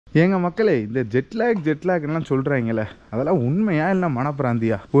எங்கள் மக்களே, இந்த ஜெட்லாக்லாம் சொல்கிறாங்களே, அதெல்லாம் உண்மையா இல்லை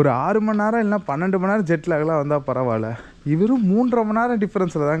மனப்பிராந்தியா? ஒரு 6 மணி நேரம் இல்லைனா 12 மணி நேரம் ஜெட்லாக்லாம் வந்தால் பரவாயில்ல, இவரும் 3.5 மணி நேரம்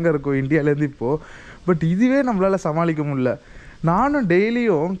டிஃப்ரென்ஸில் தாங்க இருக்கும் இந்தியாவிலேருந்து இப்போது. பட் இதுவே நம்மளால் சமாளிக்க முடியல. நானும்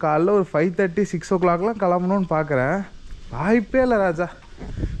டெய்லியும் காலைல ஒரு 5:30 6 o'clockலாம் கிளம்பணுன்னு பார்க்குறேன். வாய்ப்பே இல்லை ராஜா.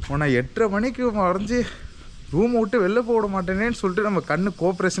 உன்னை 8:30 மணிக்கு மறைஞ்சி ரூமை விட்டு வெளில போட மாட்டேனேன்னு சொல்லிட்டு நம்ம கண்ணு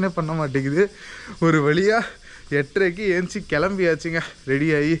கோஆப்ரேஷனே பண்ண மாட்டேங்குது. ஒரு வழியாக 8:30க்கு ஏஞ்சி கிளம்பியாச்சுங்க,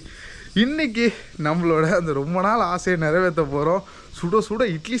 ரெடியாகி. இன்றைக்கி நம்மளோட அந்த ரொம்ப நாள் ஆசையை நிறைவேற்ற போகிறோம். சுட சுட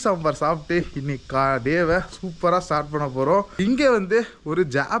இட்லி சாம்பார் சாப்பிட்டு இன்னைக்கு டேவை சூப்பராக ஸ்டார்ட் பண்ண போகிறோம். இங்கே ஒரு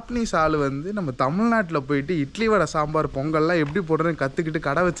ஜாப்பனீஸ் ஆள் நம்ம தமிழ்நாட்டில் போயிட்டு இட்லி வடை சாம்பார் பொங்கல்லாம் எப்படி போடுறதுன்னு கற்றுக்கிட்டு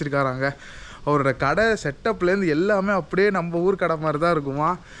கடை வச்சுருக்காராங்க. அவரோட கடை செட்டப்லேருந்து எல்லாமே அப்படியே நம்ம ஊர் கடை மாதிரி தான் இருக்குமா.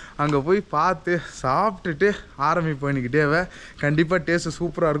 அங்கே போய் பார்த்து சாப்பிட்டுட்டு ஆரம்பிப்போம் இன்னைக்கு டேவை. கண்டிப்பாக டேஸ்ட்டு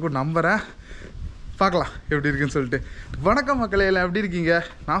சூப்பராக இருக்கும் நம்புகிறேன். பார்க்கலாம் எப்படி இருக்குன்னு சொல்லிட்டு. வணக்கம் மக்களே, எல்லாம் எப்படி இருக்கீங்க?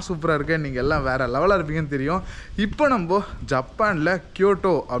 நான் சூப்பராக இருக்கேன். நீங்கள் எல்லாம் வேறு லெவலாக இருப்பீங்கன்னு தெரியும். இப்போ நம்ம ஜப்பானில்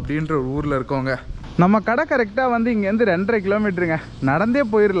கியோட்டோ அப்படின்ற ஒரு ஊரில் இருக்கோங்க. நம்ம கடை கரெக்டாக இங்கேருந்து 2.5 கிலோமீட்டருங்க. நடந்தே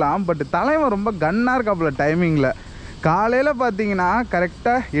போயிடலாம். பட் தலைவன் ரொம்ப கன்னாக இருக்காப்புல டைமிங்கில். காலையில் பார்த்தீங்கன்னா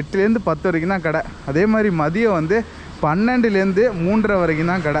கரெக்டாக 8லேருந்து 10 வரைக்கும் தான் கடை. அதே மாதிரி மதியம் 12லேருந்து 3:30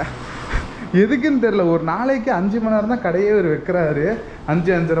 வரைக்கும் தான் கடை. எதுக்குன்னு தெரில, ஒரு நாளைக்கு 5 மணி நேரம் தான் கடையே ஒரு வைக்கிறாரு.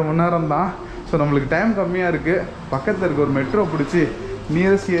 5-5.5 மணி நேரம் தான். ஸோ நம்மளுக்கு டைம் கம்மியாக இருக்குது. பக்கத்தில் இருக்க ஒரு மெட்ரோ பிடிச்சி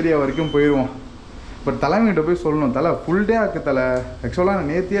நியரஸ்ட் ஏரியா வரைக்கும் போயிடுவோம். பட் தலைவங்கிட்ட போய் சொல்லணும், தலை ஃபுல் டே ஆக்கு தலை. ஆக்சுவலாக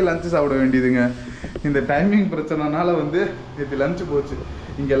நான் நேற்றியே லஞ்சு சாப்பிட வேண்டியதுங்க. இந்த டைமிங் பிரச்சனைனால நேற்று லஞ்சு போச்சு.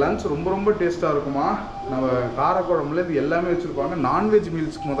 இங்கே லஞ்ச் ரொம்ப ரொம்ப டேஸ்ட்டாக இருக்குமா. நம்ம காரக்குழம்புல இது எல்லாமே வச்சுருப்பாங்க. நான்வெஜ்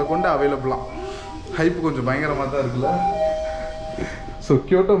மீல்ஸ்க்கு முதற்கொண்டு அவைலபிளாக. ஹைப்பு கொஞ்சம் பயங்கரமாக தான் இருக்குல்ல. ஸோ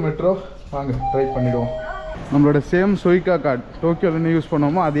கியோட்டோ மெட்ரோ வாங்க ட்ரை பண்ணிவிடுவோம். நம்மளோட சேம் சொய்கா கார்டு டோக்கியோவில் என்ன யூஸ்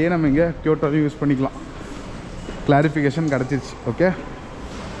பண்ணுவோமோ அதே நம்ம இங்கே கியோட்டோலையும் யூஸ் பண்ணிக்கலாம். கிளாரிஃபிகேஷன் கிடச்சிருச்சு. ஓகே,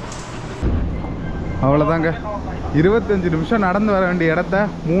 அவ்வளோதாங்க. 25 நிமிஷம் நடந்து வர வேண்டிய இடத்த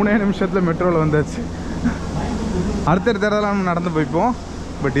 3 நிமிஷத்தில் மெட்ரோவில் வந்தாச்சு. அடுத்தடுத்த இடத்துல நம்ம நடந்து போய்ப்போம்.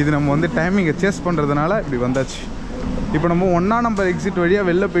 பட் இது நம்ம டைமிங்கை சேஸ் பண்ணுறதுனால இப்படி வந்தாச்சு. இப்போ நம்ம 1ஆம் நம்பர் எக்ஸிட் வழியாக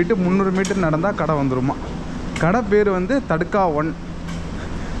வெளில போயிட்டு 300 மீட்டர் நடந்தால் கடை வந்துருமா. கடை பேர் தடுக்கா 1.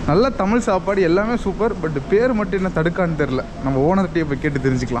 நல்ல தமிழ் சாப்பாடு எல்லாமே சூப்பர். பட் பேர் மட்டும் என்ன தடுக்கான்னு தெரில. நம்ம ஓனர்கிட்டயே போய் கேட்டு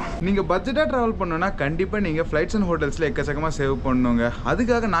தெரிஞ்சுக்கலாம். நீங்கள் பட்ஜெட்டாக ட்ராவல் பண்ணணுன்னா கண்டிப்பாக நீங்கள் ஃப்ளைட்ஸ் அண்ட் ஹோட்டல்ஸில் எக்கச்சக்கமாக சேவ் பண்ணணுங்க.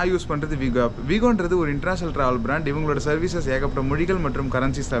 அதுக்காக நான் யூஸ் பண்ணுறது விகோ ஆப். விகோன்றது ஒரு இன்டர்நேஷனல் ட்ராவல் பிராண்ட். இவங்களோட சர்வீசஸ் ஏகப்பட்ட மொழிகள் மற்றும்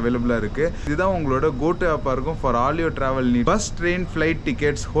கரன்சிஸ் அவைலபிளாக இருக்குது. இதுதான் உங்களோட கோட்டு ஆப்பாக இருக்கும் for all your travel NEET. Bus, train, flight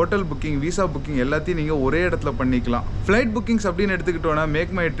tickets, hotel booking, visa booking எல்லாத்தையும் நீங்கள் ஒரே இடத்துல பண்ணிக்கலாம். ஃப்ளைட் புக்கிங்ஸ் அப்படின்னு எடுத்துக்கிட்டோன்னா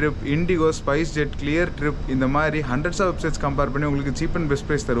make my trip, indigo, spice jet, clear trip இந்த மாதிரி ஹண்ட்ரட்ஸ் ஆஃப் வெப்சைட்ஸ் கம்பேர் பண்ணி உங்களுக்கு சீப் அண்ட் பெஸ்ட்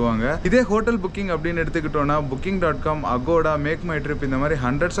ப்ரைஸ் தருவாங்க. இதே ஹோட்டல் புக்கிங் அப்படின்னு எடுத்துக்கிட்டோம்னா booking.com, Agoda, make my trip இந்த மாதிரி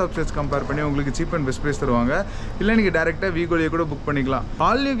ஹண்ட்ரட்ஸ் ஆஃப் வெப்சைட்ஸ் கம்பேர் பண்ணி உங்களுக்கு சீப் அண்ட் பெஸ்ட் ப்ரைஸ் தருவாங்க. இல்லை நீங்கள் டேரெக்டாக விகோலேயே கூட புக் பண்ணிக்கலாம்.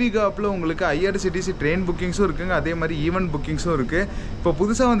 ஆல் நியூ விகோ ஆப்பில் உங்களுக்கு IRCTC ட்ரெயின் புக்கிங்ஸும் இருக்குங்க. அதே மாதிரி ஈவென்ட் புக்கிங்ஸும் இருக்குது. இப்போ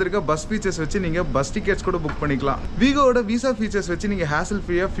புதுசாக வந்திருக்க பஸ் ஃபீச்சர்ஸ் வச்சு நீங்கள் பஸ் டிக்கெட்ஸ் கூட புக் பண்ணிக்கலாம். விகோட விசா ஃபீச்சர்ஸ் வச்சு நீங்கள் ஹேசல்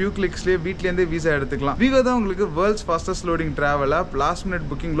ஃப்ரீயாக ஃபியூ கிளிக்ஸ்லேயே வீட்லேருந்தே விசா எடுத்துக்கலாம். விகோ தான் உங்களுக்கு world's fastest loading travel app. Last minute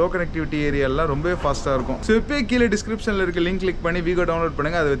booking, low connectivity ஏரியாலாம் ரொம்பவே ஃபாஸ்ட்டாக இருக்கும். ஸோ இப்போ கீழே டிஸ்கிரிப்ஷனில் இருக்க லிங்க் கிளிக் பண்ணி விகோ டவுன்லோட்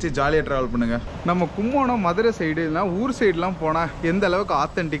பண்ணுங்கள். அதை வச்சு ஜாலியாக ட்ராவல் பண்ணுங்கள். நம்ம கும்போணம், மதுரை சைடு இல்லைனா ஊர் சைடுலாம் போனால் எந்த அளவுக்கு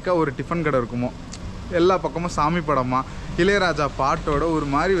ஆத்தென்டிக்காக ஒரு டிஃபன் கடை இருக்குமோ, எல்லா பக்கமும் சாமி படமாக இளையராஜா பாட்டோட ஒரு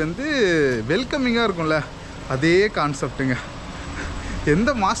மாதிரி வெல்கமிங்காக இருக்கும்ல, அதே கான்செப்ட்டுங்க. எந்த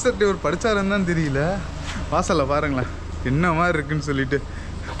மாஸ்டர் டேவர் படித்தாருன்னு தான் தெரியல. வாசலில் பாருங்களேன் என்ன மாதிரி இருக்குன்னு சொல்லிட்டு.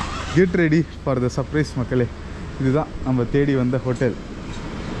 Get ready for the surprise மக்களே. இதுதான் நம்ம தேடி வந்த ஹோட்டல்.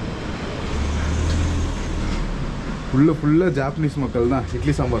 ஃபுல்லாக ஜாப்பனீஸ் மக்கள் தான்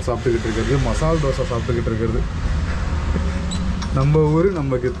இட்லி சாம்பார் சாப்பிட்டுக்கிட்டு இருக்கிறது, மசால் தோசை சாப்பிட்டுக்கிட்டு இருக்கிறது. நம்ம ஊர்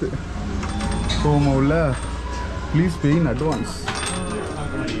நம்ம கெத்து. கோமா உள்ள please pay in advance.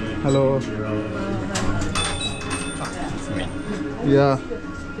 Hello yeah.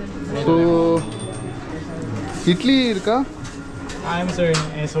 So idli இருக்கா?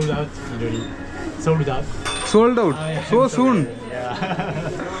 Sold out. So soon.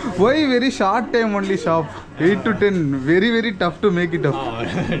 Why very short time only shop? 8 to 10. Very tough to make it up.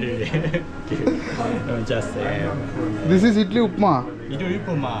 Just this is idli upma. Idli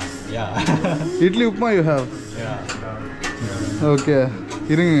upma. Yeah. Idli upma you have. Yeah. Okay.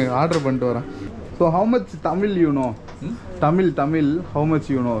 இருங்க order பண்ணிட்டு வரேன். So how much Tamil you know? Tamil how much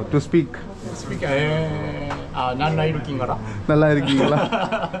you know to speak? Speak நல்லா இருக்கீங்களா? நல்லா இருக்கீங்களா?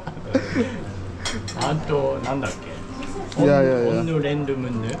 ஆண்டோ நந்தாக்கே. Yeah. 1 2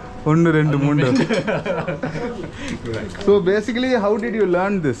 3. 1 2 3. So basically how did you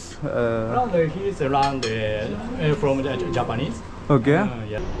learn this? He's around from Japanese. Okay.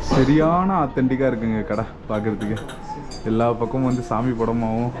 Yeah. சரியான ஆத்தென்டிக்காக இருக்குங்க கடை பார்க்குறதுக்கு. எல்லா பக்கமும் வந்து சாமி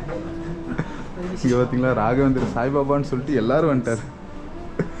படமாகவும். இங்கே பார்த்தீங்களா ராகவேந்திர சாய்பாபான்னு சொல்லிட்டு எல்லாரும் வந்துட்டார்.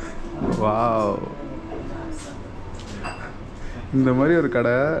 வாவ், இந்த மாதிரி ஒரு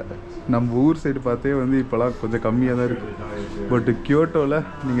கடை நம்ம ஊர் சைடு பார்த்தே வந்து இப்போலாம் கொஞ்சம் கம்மியாக தான் இருக்குது. பட் கியோட்டோவில்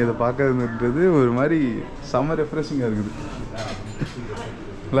நீங்கள் இதை பார்க்கறதுன்றது ஒரு மாதிரி செம்ம ரெஃப்ரெஷிங்காக இருக்குது.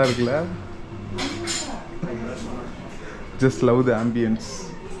 நல்லா இருக்குல்ல? ஜஸ்ட் லவ் த ஆம்பியன்ஸ்.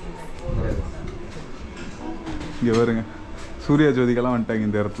 இங்கே வருங்க சூர்யா ஜோதிகெல்லாம் வந்துட்டாங்க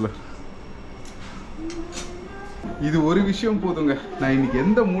இந்த இடத்துல. இது ஒரு விஷயம் போதுங்க, நான் இன்னைக்கு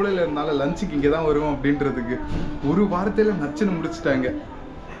எந்த மூலையில் இருந்தாலும் லஞ்சுக்கு இங்கே தான் வருவோம் அப்படின்றதுக்கு ஒரு வாரத்தில் நச்சுன்னு முடிச்சுட்டாங்க.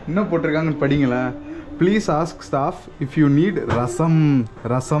 என்ன போட்டிருக்காங்கன்னு படிங்களேன். Please ask staff if you need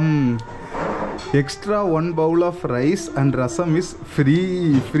rasam extra 1 Pavul of rice and rasam is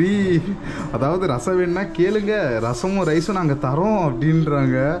free. அதாவது ரசம் வேணுன்னா கேளுங்க, ரசமும் ரைஸும் நாங்கள் தரோம்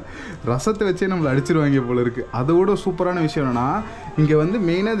அப்படின்றாங்க. ரசத்தை வச்சே நம்மளை அடிச்சிருவாங்க போல இருக்குது. அதோட சூப்பரான விஷயம் என்னென்னா, இங்கே வந்து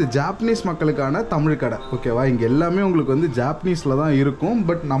மெயினாக இது ஜாப்பனீஸ் மக்களுக்கான தமிழ் கடை. ஓகேவா? இங்கே எல்லாமே உங்களுக்கு வந்து ஜாப்பனீஸில் தான் இருக்கும்.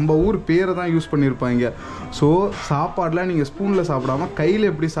 பட் நம்ம ஊர் பேரை தான் யூஸ் பண்ணியிருப்பாங்க. ஸோ சாப்பாடெலாம் நீங்கள் ஸ்பூனில் சாப்பிடாமல் கையில்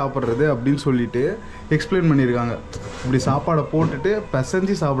எப்படி சாப்பிட்றது அப்படின்னு சொல்லிட்டு எக்ஸ்பிளைன் பண்ணியிருக்காங்க. இப்படி சாப்பாடை போட்டுட்டு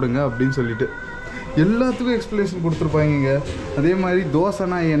பிசைஞ்சு சாப்பிடுங்க அப்படின்னு சொல்லிட்டு எல்லாத்துக்கும் எக்ஸ்பிளேஷன் கொடுத்துருப்பாங்க. அதே மாதிரி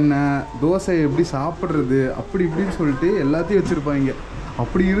தோசைனா என்ன, தோசை எப்படி சாப்பிட்றது, அப்படி இப்படின்னு சொல்லிட்டு எல்லாத்தையும் வச்சுருப்பாங்க.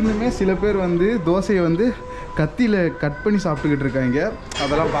 அப்படி இருந்துமே சில பேர் வந்து தோசையை வந்து கத்தியில் கட் பண்ணி சாப்பிட்டுக்கிட்டு இருக்காங்க.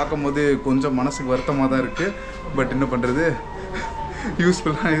 அதெல்லாம் பார்க்கும்போது கொஞ்சம் மனசுக்கு வருத்தமாக தான் இருக்குது. பட் என்ன பண்ணுறது,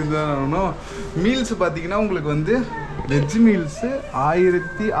 யூஸ்ஃபுல்லாக இருந்தாலும். மீல்ஸ் பார்த்தீங்கன்னா உங்களுக்கு வந்து வெஜ் மீல்ஸு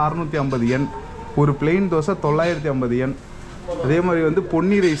 1650 yen, ஒரு பிளெயின் தோசை 950 yen. அதே மாதிரி வந்து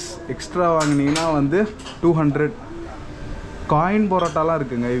பொன்னி ரைஸ் எக்ஸ்ட்ரா வாங்கினீங்கன்னா வந்து 200. காயின் பரோட்டாலாம்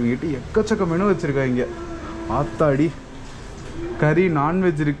இருக்குங்க இவங்ககிட்ட. எக்கச்சக்க மெனு வச்சுருக்காங்க. ஆத்தாடி, கறி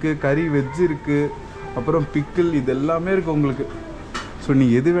நான்வெஜ் இருக்குது, கறி வெஜ் இருக்குது, அப்புறம் பிக்கிள், இது எல்லாமே இருக்குது உங்களுக்கு. ஸோ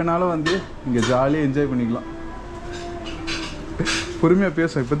நீங்கள் எது வேணாலும் வந்து இங்கே ஜாலியாக என்ஜாய் பண்ணிக்கலாம். பொறுமையாக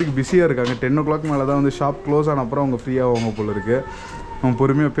பேசுவோம். இப்போதைக்கு பிஸியாக இருக்காங்க. 10 o'clock மேலே தான் வந்து ஷாப் க்ளோஸ் ஆன அப்புறம் அவங்க ஃப்ரீயாக வாங்க போல இருக்குது. அவன்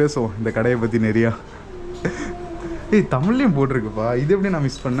பொறுமையாக பேசுவோம் இந்த கடையை பற்றி நிறையா. தமிழ்லையும் போட்டிருக்குப்பா, இது எப்படி நான்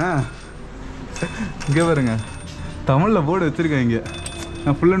மிஸ் பண்ணேன்? இங்கே பாருங்க, தமிழில் போர்டு வச்சுருக்கேன். இங்கே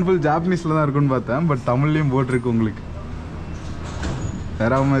நான் ஃபுல் அண்ட் ஃபுல் ஜாப்பனீஸில் தான் இருக்குன்னு பார்த்தேன். பட் தமிழ்லேயும் போட்டிருக்கு உங்களுக்கு.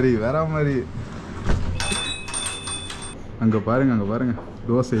 வேற மாதிரி. அங்கே பாருங்க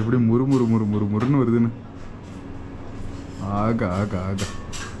தோசை எப்படி முறுன்னு வருதுன்னு. ஆகா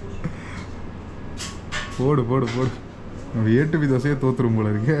போடு. நம்ம ஏட்டுபி தோசையே தோத்துரும்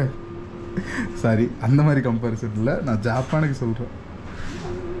போல இருக்கு. சாரி, அந்த மாதிரி கம்பேரிசன் இல்லை, நான் ஜப்பானுக்கு சொல்கிறேன்.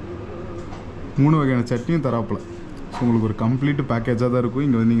 3 வகையான சட்னியும் தராப்புல. ஸோ உங்களுக்கு ஒரு கம்ப்ளீட் பேக்கேஜாக தான் இருக்கும்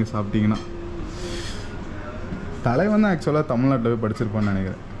இங்கே வந்து நீங்கள் சாப்பிட்டீங்கன்னா. தலைவன் தான் ஆக்சுவலாக தமிழ்நாட்டில் போய் படிச்சிருப்பான்னு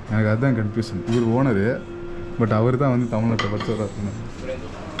நினைக்கிறேன். எனக்கு அதுதான் கன்ஃபியூஷன். இவர் ஓனரு, பட் அவர் தான் வந்து தமிழ்நாட்டில் படிச்சவராக இருக்கணும்.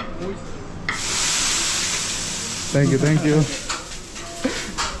 தேங்க்யூ.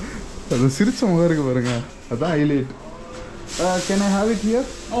 அது சிரிச்ச முகம் இருக்கு பாருங்க, அதான் highlight. Can I have it here?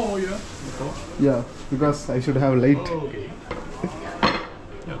 Oh, yeah. Yeah, because I should have light. Oh, okay.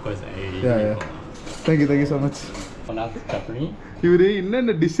 Of course, Yeah. Thank you so much. Chutney. இவரு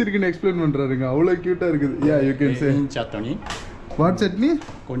என்னென்ன டிஷ் இருக்குன்னு எக்ஸ்பிளைன் பண்றாருங்க. அவ்வளோ கியூட்டா இருக்குது. Yeah, you can say. Chutney. What chutney?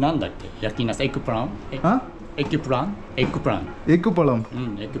 これなんだっけ？焼きナス、エッグプラン。Huh? エッグプラン。エッグプラン。Egg palam.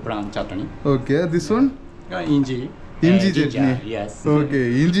 エッグプランチャットニー。 Okay, this one? インジ。Inji chutney. Yes. Okay,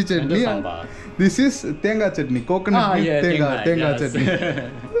 inji chutney. This is tenga chutney. Coconut with tenga chutney.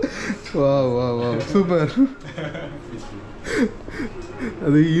 Wow. Super.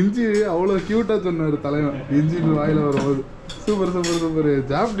 அது இஞ்சி அவ்வளோ க்யூட்டாக சொன்னார் தலைவன். இஞ்சி வாயில் வரும்போது சூப்பர்.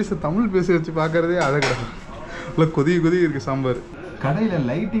 ஜாப்பனீஸை தமிழ் பேசி வச்சு பார்க்குறதே அழகா. இல்லை கொதி இருக்குது சாம்பார். கடையில்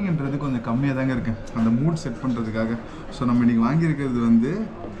லைட்டிங்ன்றது கொஞ்சம் கம்மியாக தாங்க இருக்குது, அந்த மூட் செட் பண்ணுறதுக்காக. ஸோ நம்ம இன்றைக்கி வாங்கியிருக்கிறது வந்து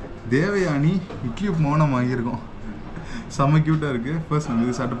தேவயானி இட்லி உப்புமாவும் வாங்கியிருக்கோம். செம்ம க்யூட்டாக இருக்குது. ஃபர்ஸ்ட் நம்ம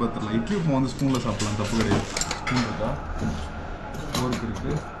இது சாப்பிட்டு பார்த்துடலாம். இட்லி உப்புமா வந்து ஸ்பூனில் சாப்பிட்லாம், தப்பு கிடையாது. ஸ்பூன் இருக்கா, ஃபோர்க்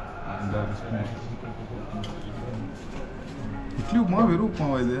இருக்குது. இட்லி உப்புமா வெறும்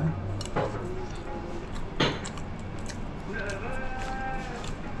உப்புமாவா இது?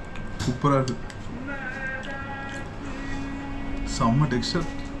 சூப்பராக இருக்குது, செம்ம டெக்ஸ்டர்.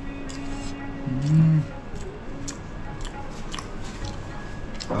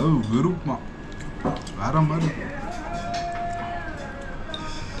 அது வெறும் உப்புமா வேற மாதிரி.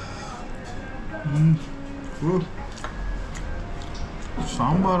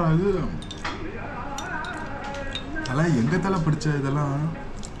 சாம்பார் இது அதெல்லாம் எங்க தலை பிடிச்ச இதெல்லாம்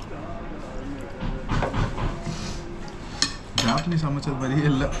ஜாப்பனீஸ் சமைச்சது மாதிரியே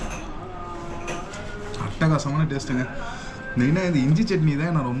இல்லை. அட்டகாசமான டேஸ்ட்டுங்க. மெயினாக இந்த இஞ்சி சட்னி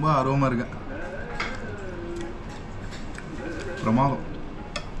தான் நான் ரொம்ப ஆர்வமாக இருக்கேன். பிரமாதம்.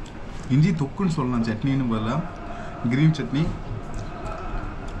 இஞ்சி தொக்குன்னு சொல்லலாம், சட்னின்னு பதிலா கிரீன் சட்னி.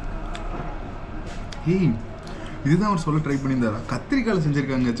 ஏய், இதுதான் அவர் சொல்ல ட்ரை பண்ணியிருந்தாரா? கத்திரிக்காயில்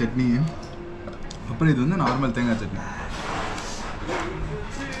செஞ்சுருக்காங்க சட்னி. அப்புறம் இது வந்து நார்மல் தேங்காய் சட்னி.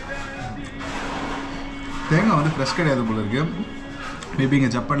 தேங்காய் வந்து ஃப்ரெஷ் கிடையாது போல இருக்கு. மேபி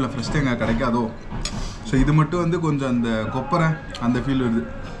இங்கே ஜப்பானில் ஃப்ரெஷ் தேங்காய் கிடைக்காதோ. ஸோ இது மட்டும் வந்து கொஞ்சம் அந்த கொப்பரை அந்த ஃபீல் வருது.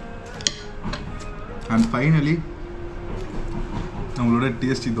 அண்ட் ஃபைனலி நம்மளோட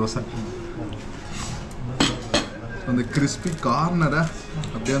டேஸ்டி தோசை. அந்த கிறிஸ்பி கார்னரை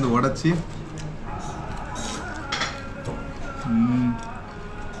அப்படியே அந்த உடச்சி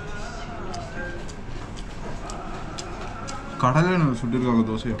கடலில் சுட்டிருக்காங்க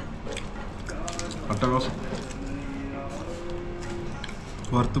தோசையை. அட்டகாசம்,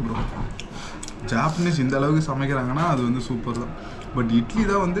 ஒர்த்து ப்ரோ. ஜாப்பனீஸ் இந்த அளவுக்கு சமைக்கிறாங்கன்னா அது வந்து சூப்பர் தான். பட் இட்லி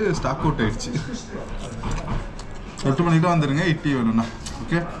தான் வந்து ஸ்டாக் அவுட் ஆயிடுச்சு. 8 மணிக்கு தான் வந்துடுங்க இட்லி வேணும்னா.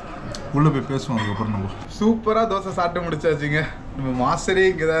 ஓகே, உள்ளே போய் பேசுவோம் அதுக்கப்புறம். நம்ம சூப்பராக தோசை சாப்பிட்டு முடிச்சாச்சுங்க. நம்ம மாஸ்டரே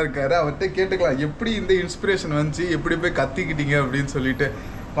இங்கே தான் இருக்காரு. அவர்கிட்ட கேட்டுக்கலாம் எப்படி இந்த இன்ஸ்பிரேஷன் வந்துச்சு, எப்படி போய் கத்திக்கிட்டீங்க அப்படின்னு சொல்லிட்டு.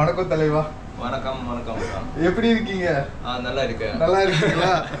 வணக்கம் தலைவா. வணக்கம். வணக்கம். எப்படி இருக்கீங்க? நல்லா இருக்கேன். நல்லா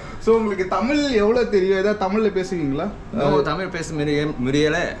இருக்கீங்களா? ஸோ உங்களுக்கு தமிழ் எவ்வளோ தெரியும்? ஏதாவது தமிழில் பேசுவீங்களா? தமிழ் பேச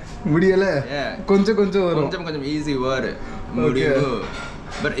முடியல. கொஞ்சம் கொஞ்சம் வரும். கொஞ்சம் ஈஸி வேர்டு முடியும்.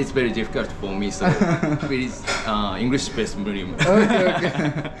 But it's very difficult for me, so please English space medium. Okay.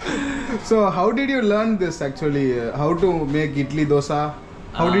 So how did you learn this actually? How to make idli dosa?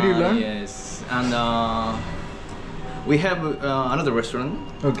 How did you learn? Yes, and we have another restaurant.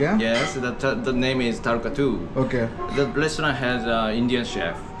 Okay. Yes, the name is Taruka too. Okay. The restaurant has Indian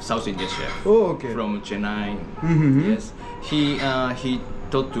chef, South Indian chef. Oh, okay. From Chennai. Mm-hmm. Yes, he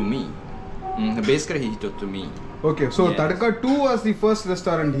taught to me. Basically, he taught to me. Okay, so yes. Tadka 2 was the first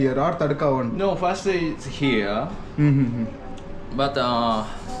restaurant here, or Tadka 1? No, first it's here. Mm-hmm. But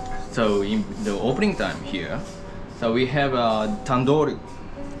so in the opening time here, so we have tandoori,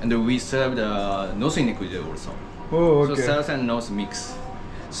 and we serve the North Indian cuisine also. Oh, okay. So South and North mix.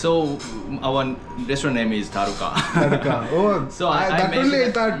 So our restaurant name is Taruka. Tadka. Oh, so that only I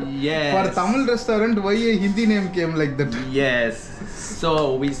thought. Yes. For Tamil restaurant, why a Hindi name came like that? Yes. So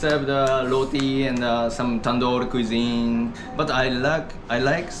we serve the roti and some tandoori cuisine. But I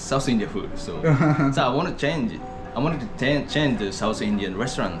like South Indian food. So I want to change it. I wanted to change the South Indian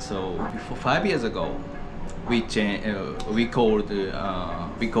restaurant. So 5 years ago, we called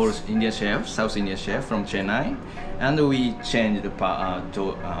Indian chef, South Indian chef from Chennai, and we changed to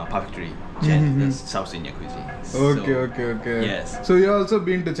perfectly changed the South Indian cuisine. Okay. Yes. So you also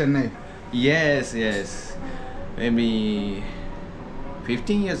been to Chennai? Yes. Maybe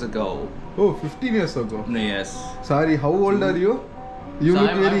 15 years ago. Oh, 15 years ago. Yes. Sorry, how old are you? You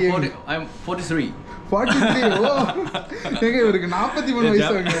look very young. I'm 43. 43. Oh. எங்க இவருக்கு 43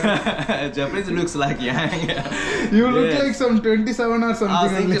 வயசு ஆகுது. Japanese looks like young. You look like some 27 or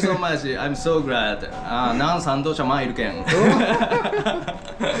something. Thank you so much. I'm so glad. நான் சந்தோஷமா இருக்கேன்.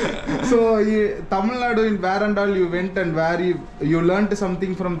 So Tamil Nadu, in where and all you went, and where you learned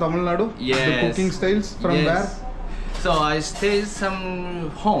something from Tamil Nadu? Yes. The cooking styles from where? So I stayed some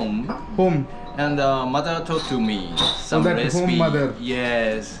home. And mother taught to me some recipe. Home mother.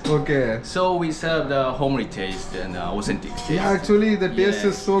 Yes. Okay. So we serve the homely taste and authentic taste. Yeah, actually the taste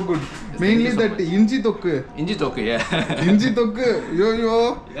is so good. Mainly that inji tokku. Inji tokku, yeah. Inji tokku, yo.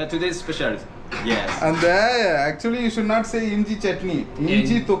 Yeah, today's special. Yes. And actually you should not say inji chutney.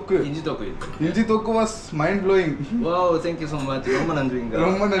 Inji tokku. Inji tokku was mind blowing. Wow, thank you so much. Romma nandri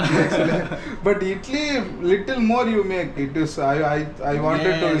actually. But idli little more you make. It is I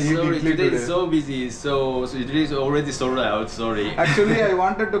wanted to eat idli today. It's so busy. So idli is already sold out. Sorry. Actually I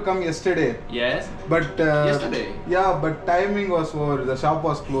wanted to come yesterday. Yes. But yesterday. Yeah, but timing was over. The shop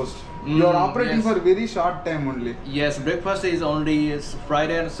was closed. You are operating for very short time only. Yes, breakfast is only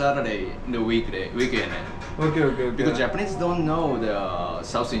Friday and Saturday in the weekend. Okay. Because Japanese don't know the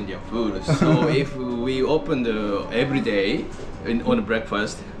South Indian food. So if we open every day on the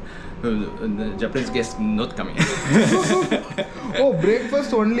breakfast, the Japanese guests not coming. Oh,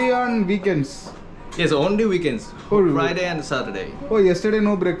 breakfast only on weekends? Yes, only weekends. Friday and Saturday. Oh, yesterday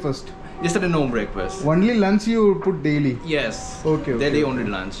no breakfast? Yesterday no breakfast. Only lunch you put daily? Yes. Okay. Daily only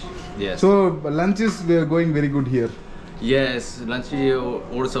lunch. Yes. So lunch is going very good here? Yes, lunch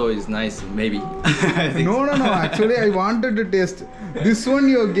also is nice, maybe. No. Actually, I wanted to taste. This one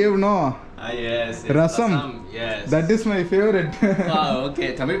you gave, no? Yes. Rasam. Yes. That is my favorite. Wow, okay.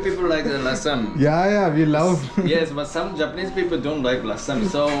 Tamil people like the rasam. Yeah, we love. Yes, but some Japanese people don't like rasam.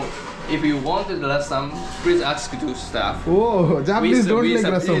 So, if you want the rasam, please ask to staff. Oh, Japanese don't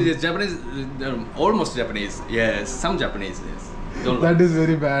like rasam. Japanese, almost Japanese. Yes, some Japanese. Yes. Don't That like. is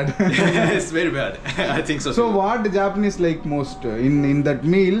very bad. It's very bad. I think so. So too. what the Japanese like most in that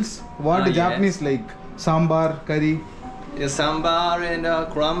meals? What the yes. Japanese like? Sambar, curry, Yeah, sambar and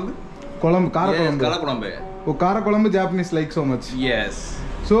crumb. kolam, kara Yes, kolambu. kara crumb. Oh, kara kolambu Japanese like so much. Yes.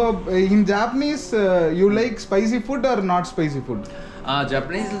 So in Japanese, you like spicy food or not spicy food?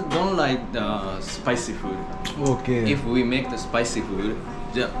 Japanese don't like the spicy food. Okay. If we make the spicy food,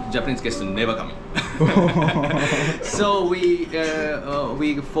 Japanese guests never coming. So we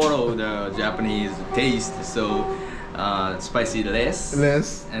follow the Japanese taste. So spicy less.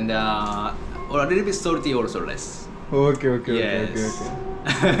 Less. And or a little bit salty also less. Okay. Yes. Okay.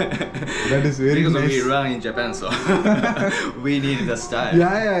 That is very because nice. we run in Japan, so we need the style.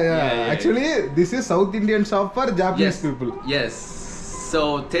 Yeah. Actually, this is South Indian shop for Japanese Yes. people. Yes. So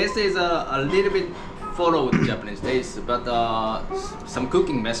taste is a little bit follow the Japanese taste, but some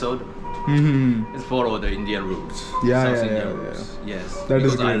cooking method Mm-hmm. is follow the Indian roots. Yeah, South yeah, Indian yeah, roots. Yes. That is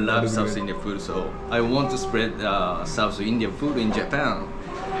because I great, love that is South great. Indian food, so I want to spread South Indian food in Japan.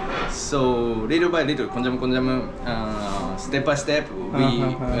 So little by little, konjam, step by step,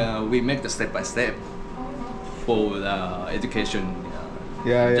 we make the step by step for the education.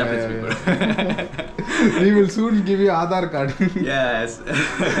 Japanese people. We will soon give you Aadhaar card. Yes.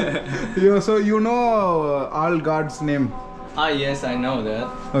 So you know all gods' name. Yes, I know that.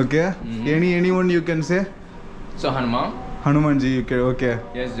 Okay. Anyone you can say? So Hanuman. Hanumanji. You can. Okay.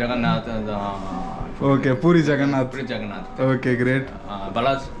 Yes, Jagannath and Okay. Puri Jagannath. Puri Jagannath. Okay. Great.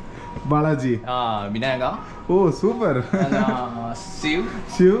 Balaji. Vinayaga Oh, super. and Shiv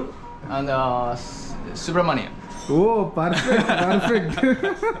Shiv. and Subramania. Oh, perfect.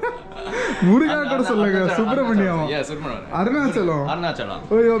 Muruga kuda sollaga. Subramaniam. Yeah, Subramania. Arunachalam. Arunachalam.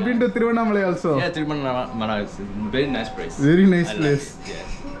 Oh, you have been to Tiruvannamalai also. Yeah, Tiruvannamalai is a very nice place. Very nice I place. Like it,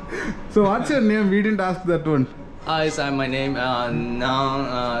 yes. So what's your name? We didn't ask that one. Yes, my name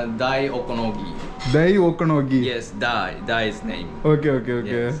now Dai Okonogi. Dai Okanogi. Yes, Dai is name. Okay.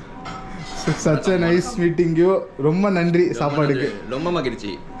 Yes. So, such a nice meeting you. ரொம்ப நன்றி சாப்பாடுக்கு. ரொம்ப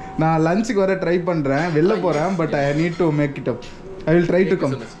மகிழ்ச்சி. நான் லஞ்சுக்கு வர try பண்றேன். வெளில போறேன் but I need to make it up. I will try to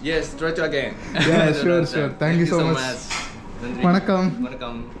come. Yes, try to again. Yeah, sure. Thank you so much. வணக்கம்.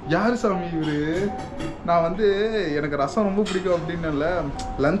 வணக்கம். யார் சாமி இவரு? நான் வந்து எனக்கு ரசம் ரொம்ப பிடிக்கும் அப்படின்னல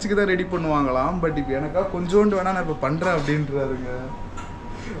லஞ்சுக்கு தான் ரெடி பண்ணுவாங்களாம் பட் இப்போ எனக்கா கொஞ்சோண்டு வேணா நான் இப்போ பண்ணுறேன் அப்படின்றாருங்க.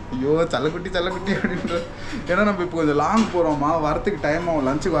 ஐயோ சல்லக்குட்டி அப்படின்ற ஏன்னா நம்ம இப்போ கொஞ்சம் லாங் போகிறோமா வரத்துக்கு டைம் ஆகும்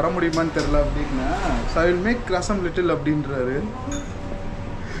லஞ்சுக்கு வர முடியுமான்னு தெரில அப்படின்னா so I will make rasam little அப்படின்றாரு.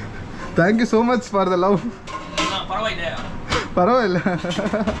 Thank you so much for the love. பரவாயில்ல.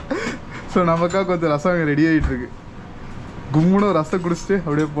 ஸோ நமக்காக கொஞ்சம் ரசம் ரெடி ஆகிட்டு இருக்கு. கும்முன்னு ரசம் குடிச்சிட்டு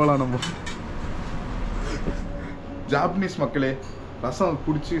அப்படியே போகலாம் நம்ம. ஜாப்பனீஸ் மக்களே ரசம்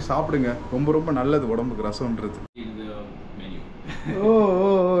குடிச்சு சாப்பிடுங்க. ரொம்ப நல்லது உடம்புக்கு ரசம்ன்றது.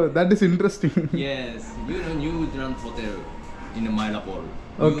 Oh, that is interesting. Yes, you know New Grand Hotel in Mylapore.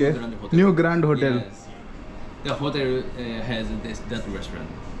 Okay, New Grand Hotel. Yes. The hotel has that restaurant.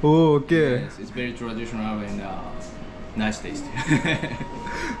 Oh, okay. Yes, it's very traditional and nice taste.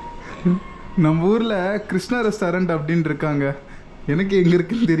 நம்ம ஊரில் Krishna restaurant அப்படின்னு இருக்காங்க. எனக்கு எங்கே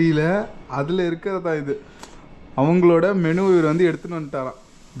இருக்குன்னு தெரியல. அதில் இருக்கிறதா இது அவங்களோட மெனு இவர் வந்து எடுத்துன்னு வந்துட்டாராம்.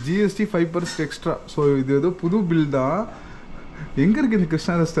 GST 5% extra. ஸோ இது ஏதோ புது பில் தான். எங்கே இருக்குது இந்த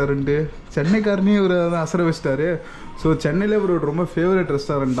கிருஷ்ணா ரெஸ்டாரண்ட்டு? சென்னைக்காரனே இவர் தான் அசர வச்சிட்டாரு. ஸோ சென்னையில் இவரோட ரொம்ப ஃபேவரட்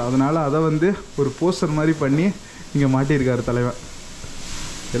ரெஸ்டாரண்ட் தான். அதனால் அதை வந்து ஒரு போஸ்டர் மாதிரி பண்ணி இங்கே மாட்டியிருக்காரு தலைவன்.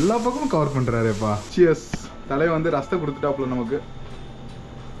 எல்லா பக்கமும் கவர் பண்ணுறாருப்பா. சியர்ஸ். தலைவன் வந்து ரசத்தை கொடுத்துட்டாப்புல நமக்கு.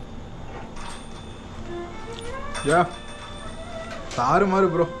 யா தாறுமாறு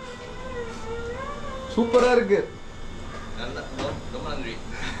ப்ரோ. சூப்பராக இருக்கு.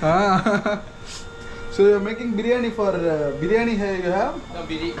 So you're making biryani for biryani here you have? No,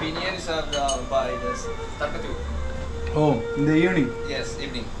 biryani served by this Takatu. Oh, in the evening. Yes,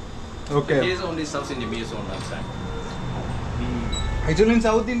 evening. Okay. Here's only South Indian meals on outside. Actually in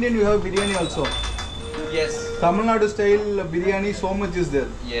South Indian you have biryani also. Yes. Tamil Nadu style biryani so much is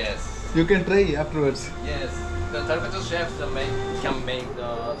there. Yes. You can try afterwards. Yes. The Takatu chefs can make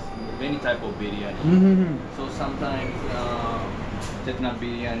many type of biryani. Mm-hmm. So sometimes Chetna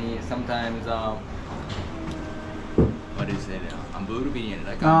biryani, sometimes what is it? Ambur biryani.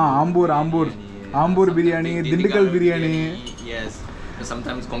 Like Ambur biryani, Dindigul biryani. Yes.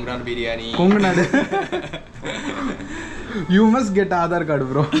 Sometimes Kongnad biryani. Kongnad. You must get Aadhaar card,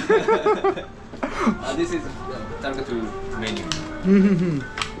 bro. This is Takatu menu. Mm-hmm.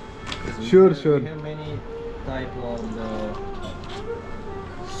 Sure. We have many type of the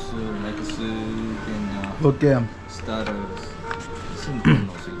soup, like soup and Okay. starters. Simple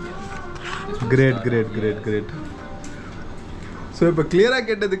also, yeah. Great. So இப்போ கிளியராக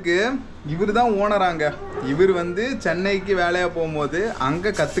கேட்டதுக்கு இவர் தான் ஓனராங்க. இவர் வந்து சென்னைக்கு வேலையாக போகும்போது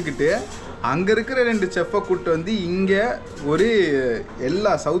அங்கே கற்றுக்கிட்டு அங்கே இருக்கிற 2 செஃப்பை கூப்பிட்டு வந்து இங்கே ஒரு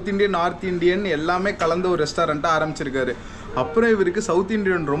எல்லா சவுத் இண்டியன் நார்த் இண்டியன் எல்லாமே கலந்த ஒரு ரெஸ்டாரண்ட்டாக ஆரம்பிச்சிருக்காரு. அப்புறம் இவருக்கு சவுத்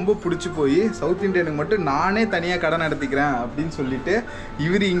இண்டியன் ரொம்ப பிடிச்சி போய் சவுத் இண்டியனுக்கு மட்டும் நானே தனியாக கடை நடத்திக்கிறேன் அப்படின்னு சொல்லிட்டு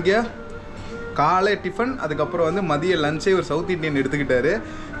இவர் இங்கே காலை டிஃபன் அதுக்கப்புறம் வந்து மதிய லஞ்சே ஒரு south Indian எடுத்துக்கிட்டாரு.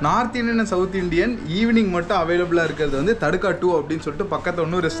 North Indian south Indian evening மட்டும் அவைலபிளாக இருக்கிறது வந்து தடுக்கா 2 அப்படின்னு சொல்லிட்டு பக்கத்தில்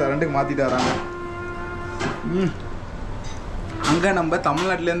இன்னும் ரெஸ்டாரண்ட்டுக்கு மாற்றிட்டு வராங்க. அங்கே நம்ம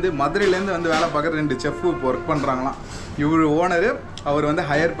தமிழ்நாட்டிலேருந்து மதுரையிலேருந்து வந்து வேலை பார்க்குற 2 செஃப் இப்போ ஒர்க் பண்ணுறாங்களாம். இவர் ஓனரு அவர் வந்து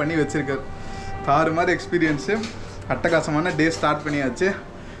ஹையர் பண்ணி வச்சுருக்காரு. தாறு மாதிரி எக்ஸ்பீரியன்ஸு. அட்டகாசமான டே ஸ்டார்ட் பண்ணியாச்சு.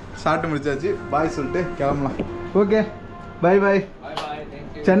 ஸ்டார்ட் முடிச்சாச்சு. பாய் சொல்லிட்டு கிளம்பலாம். ஓகே பாய் பாய்.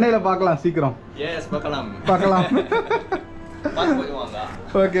 சென்னையில் பார்க்கலாம் சீக்கிரம். பார்க்கலாம்.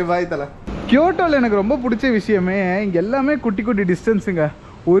 ஓகே பாய் தலை. கியோட்டோவில் எனக்கு ரொம்ப பிடிச்ச விஷயமே இங்கே எல்லாமே குட்டி குட்டி டிஸ்டன்ஸுங்க.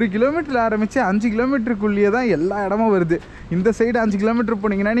 1 கிலோமீட்டர் ஆரம்பித்து 5 கிலோமீட்டருக்குள்ளேயே தான் எல்லா இடமும் வருது. இந்த சைடு 5 கிலோமீட்டர்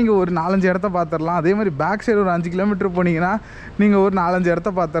போனீங்கன்னா நீங்கள் ஒரு 4-5 இடத்த பார்த்துடலாம். அதே மாதிரி பேக் சைடு ஒரு 5 கிலோமீட்டர் போனீங்கன்னா நீங்கள் ஒரு 4-5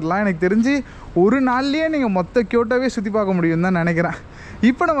 இடத்த பார்த்துடலாம். எனக்கு தெரிஞ்சு ஒரு நாள்லேயே நீங்கள் மொத்த கியோட்டோவே சுற்றி பார்க்க முடியும் தான் நினைக்கிறேன்.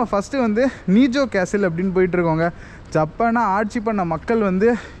 இப்போ நம்ம ஃபஸ்ட்டு வந்து நீஜோ கேசல் அப்படின்னு போயிட்டுருக்கோங்க. ஜப்பானை ஆட்சி பண்ண மக்கள் வந்து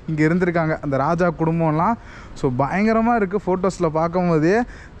இங்கே இருந்திருக்காங்க, அந்த ராஜா குடும்பம்லாம். ஸோ பயங்கரமாக இருக்குது. ஃபோட்டோஸில் பார்க்கும்போது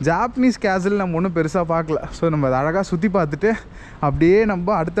ஜாப்பனீஸ் கேசல் நம்ம ஒன்றும் பெருசாக பார்க்கல. ஸோ நம்ம அதை அழகாக சுற்றி பார்த்துட்டு அப்படியே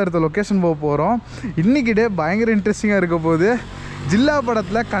நம்ம அடுத்தடுத்த லொக்கேஷன் போக போகிறோம். இன்றைக்கி டே பயங்கர இன்ட்ரெஸ்டிங்காக இருக்க போகுது. ஜில்லா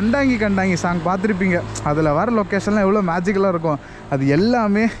படத்தில் கண்டாங்கி சாங் பார்த்துருப்பீங்க. அதில் வர லொக்கேஷன்லாம் எவ்வளோ மேஜிக்கலாக இருக்கும். அது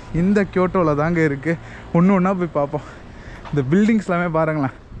எல்லாமே இந்த கியோட்டோவில் தாங்க இருக்குது. ஒன்று ஒன்றா போய் பார்ப்போம். இந்த பில்டிங்ஸ் எல்லாமே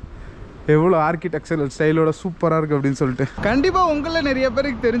பாருங்களேன், எவ்வளோ ஆர்கிடெக்சரல் ஸ்டைலோட சூப்பராக இருக்குது அப்படின்னு சொல்லிட்டு. கண்டிப்பாக உங்களில் நிறைய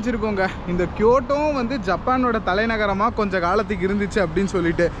பேருக்கு தெரிஞ்சிருக்கோங்க, இந்த கியோட்டோவும் வந்து ஜப்பானோட தலைநகரமாக கொஞ்சம் காலத்துக்கு இருந்துச்சு அப்படின்னு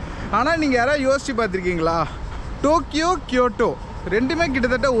சொல்லிட்டு. ஆனால் நீங்கள் யாராவது யோசித்து பார்த்துருக்கீங்களா? டோக்கியோ கியோட்டோ ரெண்டுமே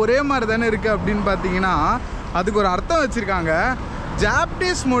கிட்டத்தட்ட ஒரே மாதிரி தானே இருக்குது அப்படின்னு பார்த்தீங்கன்னா அதுக்கு ஒரு அர்த்தம் வச்சுருக்காங்க.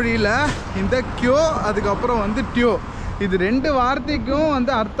 ஜாப்பனீஸ் மொழியில் இந்த கியோ அதுக்கப்புறம் வந்து டியோ, இது 2 வார்த்தைக்கும்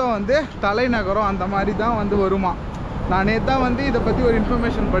வந்து அர்த்தம் வந்து தலைநகரம் அந்த மாதிரி தான் வந்து வருமா. நான் நேற்று வந்து இதை பற்றி ஒரு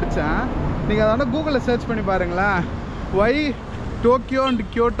இன்ஃபர்மேஷன் படித்தேன். நீங்கள் அதோட கூகுளில் சர்ச் பண்ணி பாருங்களேன். Y Tokyo and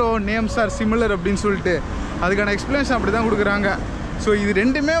Kyoto names R similar அப்படின்னு சொல்லிட்டு அதுக்கான எக்ஸ்ப்ளனேஷன் அப்படி தான் கொடுக்குறாங்க. ஸோ இது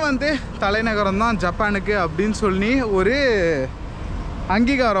ரெண்டுமே வந்து தலைநகரம் தான் ஜப்பானுக்கு அப்படின்னு சொல்லி ஒரு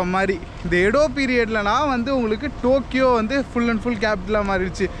அங்கீகாரம் மாதிரி. இந்த எடோ பீரியட்லலாம் வந்து உங்களுக்கு டோக்கியோ வந்து ஃபுல் அண்ட் ஃபுல் கேபிட்டலாக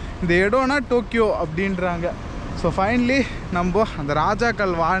மாறிடுச்சு. இந்த எடோனா டோக்கியோ அப்படின்றாங்க. ஸோ ஃபைனலி நம்ம அந்த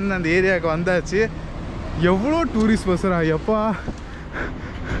ராஜாக்கள் வாழ்ந்த அந்த ஏரியாவுக்கு வந்தாச்சு. எவ்வளோ டூரிஸ்ட் பஸ்ஸரா எப்பா.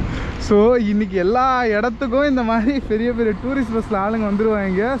 ஸோ இன்றைக்கி எல்லா இடத்துக்கும் இந்த மாதிரி பெரிய பெரிய டூரிஸ்ட் பஸ்ஸில் ஆளுங்க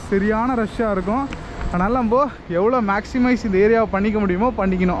வந்துடுவாங்க. சரியான ரஷ்ஷாக இருக்கும். அதனால் நம்ம எவ்வளோ மேக்ஸிமைஸ் இந்த ஏரியாவை பண்ணிக்க முடியுமோ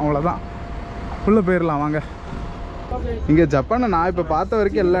பண்ணிக்கணும், அவ்வளோதான். உள்ளே போயிடலாம் வாங்க. இங்கே ஜப்பானை நான் இப்போ பார்த்த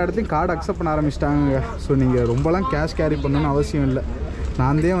வரைக்கும் எல்லா இடத்துலையும் கார்டு அக்செப்ட் பண்ண ஆரம்பிச்சிட்டாங்க. ஸோ நீங்கள் ரொம்பலாம் கேஷ் கேரி பண்ணணும்னு அவசியம் இல்லை.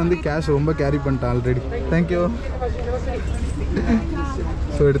 நான் தான் வந்து கேஷ் ரொம்ப கேரி பண்ணிட்டேன் ஆல்ரெடி. தேங்க்யூ.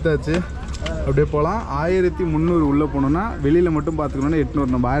 ஸோ எடுத்தாச்சு, அப்படியே போகலாம். 1300 உள்ளே போனோன்னா, வெளியில் மட்டும் பார்த்துக்கணுன்னா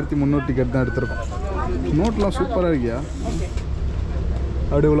 800. நம்ம 1300 டிக்கெட் தான் எடுத்துருக்கோம். நோட்லாம் சூப்பராக இருக்கியா.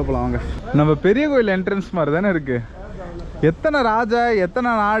 அப்படியே உள்ளே போகலாம் வாங்க. நம்ம பெரிய கோயில் என்ட்ரன்ஸ் மாதிரி தானே இருக்குது. எத்தனை ராஜா,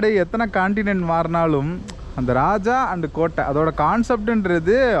 எத்தனை நாடு, எத்தனை கான்டினென்ட் மாறினாலும் அந்த ராஜா அண்டு கோட்டை அதோட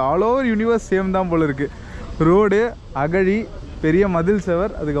கான்செப்டுன்றது ஆல் ஓவர் யூனிவர்ஸ் சேம் தான் போல் இருக்குது. ரோடு, அகழி, பெரிய மதில்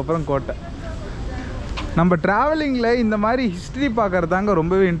செவர், அதுக்கப்புறம் கோட்டை. நம்ம ட்ராவலிங்கில் இந்த மாதிரி ஹிஸ்ட்ரி பார்க்குறது தாங்க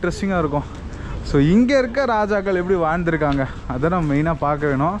ரொம்பவே இன்ட்ரெஸ்டிங்காக இருக்கும். ஸோ இங்கே இருக்க ராஜாக்கள் எப்படி வாழ்ந்துருக்காங்க அதை நம்ம மெயினாக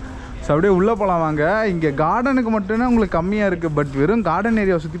பார்க்க வேணும். ஸோ அப்படியே உள்ளே போகலாம் வாங்க. இங்கே கார்டனுக்கு மட்டும்தான் உங்களுக்கு கம்மியாக இருக்குது. பட் வெறும் கார்டன்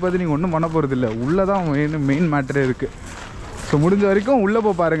ஏரியாவை சுற்றி பார்த்து நீங்கள் ஒன்றும் பண்ண போகிறது இல்லை. உள்ளே தான் மெயின் மேட்டரே இருக்குது. ஸோ முடிஞ்ச வரைக்கும் உள்ளே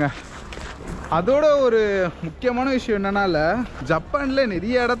போய் பாருங்கள். அதோட ஒரு முக்கியமான விஷயம் என்னன்னால, ஜப்பானில்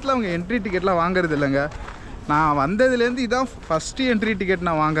நிறைய இடத்துல அவங்க என்ட்ரி டிக்கெட்லாம் வாங்குறது இல்லைங்க. நான் வந்ததுலேருந்து இதான் ஃபஸ்ட்டு என்ட்ரி டிக்கெட்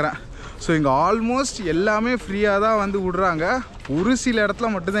நான் வாங்குகிறேன். ஸோ இங்கே ஆல்மோஸ்ட் எல்லாமே ஃப்ரீயாக தான் வந்து விட்றாங்க. ஒரு சில இடத்துல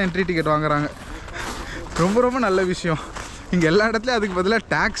மட்டும்தான் என்ட்ரி டிக்கெட் வாங்குறாங்க. ரொம்ப ரொம்ப நல்ல விஷயம். இங்கே எல்லா இடத்துலையும் அதுக்கு பதிலாக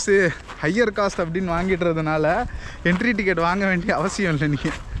டேக்ஸு, ஹையர் காஸ்ட் அப்படின்னு வாங்கிட்டுறதுனால என்ட்ரி டிக்கெட் வாங்க வேண்டிய அவசியம் இல்லை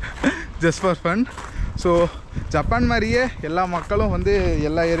நீங்கள். Just for fun. So Japan மாதிரியே எல்லா மக்களும் வந்து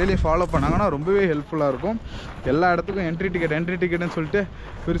எல்லா ஏரியாலையும் ஃபாலோ பண்ணாங்கன்னா ரொம்பவே ஹெல்ப்ஃபுல்லாக இருக்கும். எல்லா இடத்துக்கும் என்ட்ரி டிக்கெட்டுன்னு சொல்லிட்டு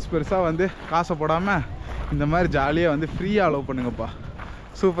பெருசாக வந்து காசை போடாமல் இந்த மாதிரி ஜாலியாக வந்து ஃப்ரீயாக அலோவ் பண்ணுங்கப்பா.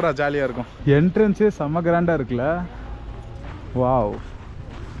 சூப்பராக ஜாலியாக இருக்கும். என்ட்ரன்ஸே செம்ம கிராண்டாக இருக்குல்ல. வாவ்,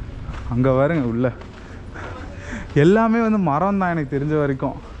 அங்கே பாருங்க உள்ள எல்லாமே வந்து மரம் தான் எனக்கு தெரிஞ்ச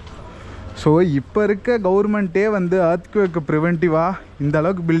வரைக்கும். ஸோ இப்போ இருக்க கவர்மெண்ட்டே வந்து எர்த்குவேக்கு ப்ரிவென்டிவாக இந்த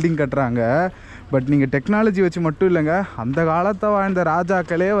அளவுக்கு பில்டிங் கட்டுறாங்க. பட் நீங்கள் டெக்னாலஜி வச்சு மட்டும் இல்லைங்க, அந்த காலத்தை வாழ்ந்த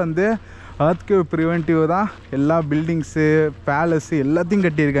ராஜாக்களே வந்து earthquake ப்ரிவென்டிவ் தான் எல்லா பில்டிங்ஸு பேலஸு எல்லாத்தையும்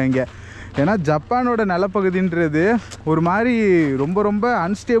கட்டியிருக்காங்க. ஏன்னா ஜப்பானோட நிலப்பகுதின்றது ஒரு மாதிரி ரொம்ப ரொம்ப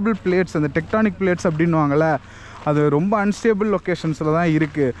அன்ஸ்டேபிள் பிளேட்ஸ், அந்த டெக்டானிக் பிளேட்ஸ் அப்படின்வாங்கள்ல, அது ரொம்ப அன்ஸ்டேபிள் லொக்கேஷன்ஸில் தான்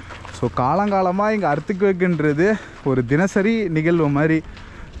இருக்குது. ஸோ காலங்காலமாக இங்கே earthquakeன்றது ஒரு தினசரி நிகழ்வு மாதிரி,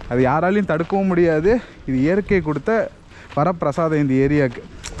 அது யாராலையும் தடுக்கவும் முடியாது. இது இயற்கை கொடுத்த வரப்பிரசாதம் இந்த ஏரியாவுக்கு.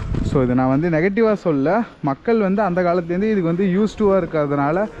 ஸோ இது நான் வந்து நெகட்டிவாக சொல்ல, மக்கள் வந்து அந்த காலத்துலேருந்து இதுக்கு வந்து யூஸ்டுவாக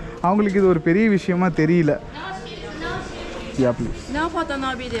இருக்கிறதுனால அவங்களுக்கு இது ஒரு பெரிய விஷயமா தெரியல. Yeah, please. No photo, no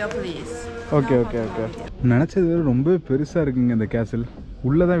video, please. Okay okay okay. நினச்சது ரொம்ப பெருசாக இருக்குங்க இந்த கேசல்.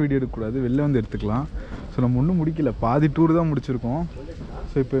 உள்ளே தான் வீடியோ எடுக்கக்கூடாது, வெளில வந்து எடுத்துக்கலாம். ஸோ நம்ம ஒன்றும் முடிக்கல, பாதி டூர் தான் முடிச்சிருக்கோம்.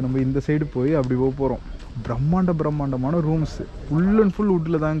 ஸோ இப்போ நம்ம இந்த சைடு போய் அப்படி போக போகிறோம். பிரம்மாண்டமான ரூம்ஸு, ஃபுல் அண்ட் ஃபுல்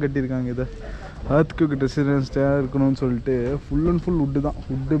வுட்டில் தான் கட்டியிருக்காங்க. இதை earthquake ரெசிடென்ஸ்டாக இருக்கணும்னு சொல்லிட்டு ஃபுல் அண்ட் ஃபுல் வுட்டு தான்,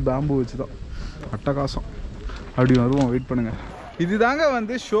 வுட்டு பேம்பு வச்சு தான். அட்டகாசம். அப்படி வருவோம், வெயிட் பண்ணுங்கள். இது தாங்க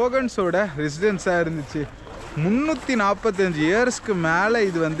வந்து ஷோகன்ஸோட ரெசிடென்ஸாக இருந்துச்சு. 345 இயர்ஸ்க்கு மேலே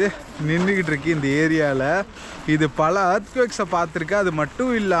இது வந்து நின்றுக்கிட்டு இருக்கு இந்த ஏரியாவில். இது பல earthquakes பார்த்துருக்கு. அது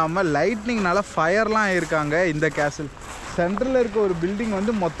மட்டும் இல்லாமல் லைட்னிங்னால ஃபயர்லாம் ஆகியிருக்காங்க இந்த கேசல். சென்ட்ரலில் இருக்க ஒரு பில்டிங்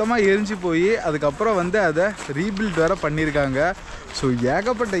வந்து மொத்தமாக எரிஞ்சு போய் அதுக்கப்புறம் வந்து அதை ரீபில்ட் வேறு பண்ணியிருக்காங்க. ஸோ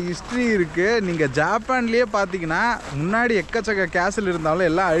ஏகப்பட்ட ஹிஸ்ட்ரி இருக்குது. நீங்கள் ஜப்பான்லேயே பார்த்தீங்கன்னா முன்னாடி எக்கச்சக்க கேசல் இருந்தாலும்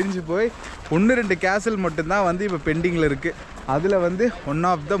எல்லாம் அழிஞ்சு போய் 1-2 கேசல் மட்டும்தான் வந்து இப்போ பெண்டிங்கில் இருக்குது. அதில் வந்து one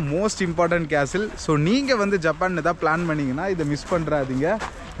of the most important கேசல். So நீங்கள் வந்து ஜப்பான் தான் பிளான் பண்ணிங்கன்னா இதை மிஸ் பண்ணுறாதீங்க.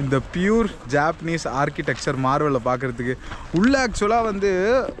 இந்த பியூர் ஜாப்பனீஸ் ஆர்கிடெக்சர் மார்வலை பார்க்குறதுக்கு உள்ள ஆக்சுவலாக வந்து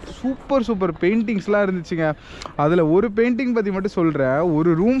சூப்பர் பெயிண்டிங்ஸ்லாம் இருந்துச்சுங்க. அதில் ஒரு பெயிண்டிங் பற்றி மட்டும் சொல்கிறேன்.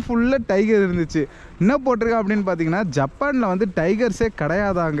 ஒரு ரூம் ஃபுல்லாக டைகர் இருந்துச்சு. என்ன போட்டிருக்கேன் அப்படின்னு பார்த்தீங்கன்னா, ஜப்பானில் வந்து டைகர்ஸே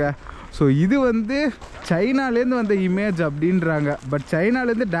கிடையாதாங்க. ஸோ இது வந்து சைனாலேருந்து வந்த இமேஜ் அப்படின்றாங்க. பட்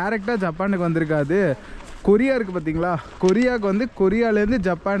சைனாலேருந்து டைரெக்டாக ஜப்பானுக்கு வந்திருக்காது. கொரியா இருக்குது பார்த்தீங்களா, கொரியாவுக்கு வந்து கொரியாலேருந்து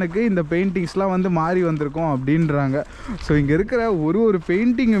ஜப்பானுக்கு இந்த பெயிண்டிங்ஸ்லாம் வந்து மாறி வந்திருக்கோம் அப்படின்றாங்க. ஸோ இங்கே இருக்கிற ஒரு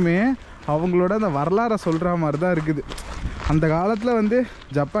பெயிண்டிங்குமே அவங்களோட அந்த வரலாறை சொல்கிற மாதிரி தான் இருக்குது. அந்த காலத்தில் வந்து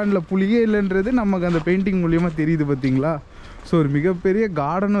ஜப்பானில் புலியே இல்லைன்றது நமக்கு அந்த பெயிண்டிங் மூலியமாக தெரியுது பார்த்தீங்களா. ஸோ ஒரு மிகப்பெரிய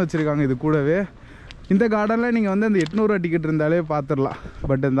கார்டனும் வச்சுருக்காங்க இது கூடவே. இந்த கார்டனில் நீங்கள் வந்து அந்த 800 ரூபா டிக்கெட் இருந்தாலே பார்த்துடலாம்.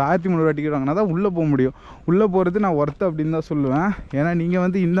 பட் இந்த 1300 ரூபா டிக்கெட் வாங்கினா தான் உள்ளே போக முடியும். உள்ளே போகிறது நான் ஒர்த்து அப்படின்னு தான் சொல்லுவேன். ஏன்னா நீங்கள்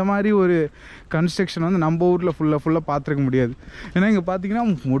வந்து இந்த மாதிரி ஒரு கன்ஸ்ட்ரக்ஷன் வந்து நம்ம ஊரில் ஃபுல்லாக பார்த்துருக்க முடியாது. ஏன்னா இங்கே பார்த்தீங்கன்னா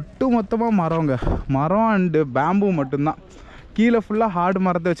மொத்தமாக மரம் அண்டு பேம்பு மட்டும்தான். கீழே ஃபுல்லாக ஹார்டு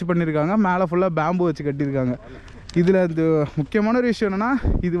மரத்தை வச்சு பண்ணியிருக்காங்க, மேலே ஃபுல்லாக பேம்பு வச்சு கட்டியிருக்காங்க. இதில் இந்த முக்கியமான ஒரு விஷயம் என்னென்னா,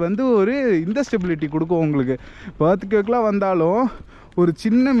 இது வந்து ஒரு இன்ஸ்டெபிலிட்டி கொடுக்கும் உங்களுக்கு. earthquakeலாம் வந்தாலும் ஒரு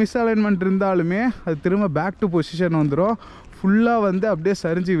சின்ன மிஸ்அலைன்மெண்ட் இருந்தாலுமே அது திரும்ப பேக் டு பொசிஷன் வந்துடும். ஃபுல்லாக வந்து அப்படியே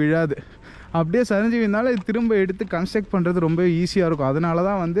சரிஞ்சு விழாது. அப்படியே சரிஞ்சு விழுந்தாலும் இது திரும்ப எடுத்து கன்ஸ்ட்ரக்ட் பண்ணுறது ரொம்ப ஈஸியாக இருக்கும். அதனால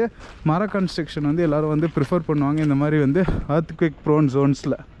தான் வந்து மர கன்ஸ்ட்ரக்ஷன் வந்து எல்லோரும் வந்து ப்ரிஃபர் பண்ணுவாங்க இந்த மாதிரி வந்து earthquake prone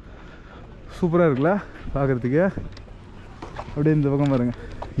zonesல. சூப்பராக இருக்குல்ல பார்க்குறதுக்கு. அப்படியே இந்த பக்கம் பாருங்கள்.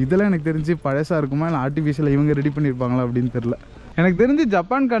 இதெல்லாம் எனக்கு தெரிஞ்சு பழசாக இருக்குமா இல்லை ஆர்டிஃபிஷியலாக இவங்க ரெடி பண்ணியிருப்பாங்களா அப்படின்னு தெரில. எனக்கு தெரிஞ்சு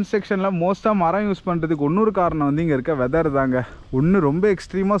ஜப்பான் கன்ஸ்ட்ரக்ஷனில் மோஸ்ட்டாக மரம் யூஸ் பண்ணுறதுக்கு இன்னொரு காரணம் வந்து இங்கே இருக்க வெதர் தாங்க. ஒன்று ரொம்ப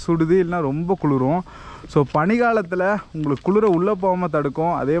எக்ஸ்ட்ரீமாக சுடுது, இல்லைனா ரொம்ப குளிரும். ஸோ பனிகாலத்தில் உங்களுக்கு குளிர உள்ளே போகாமல்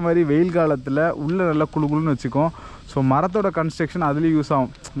தடுக்கும். அதே மாதிரி வெயில் காலத்தில் உள்ளே நல்லா குளுன்னு வச்சுக்கும். ஸோ மரத்தோட கன்ஸ்ட்ரக்ஷன் அதுலேயும் யூஸ்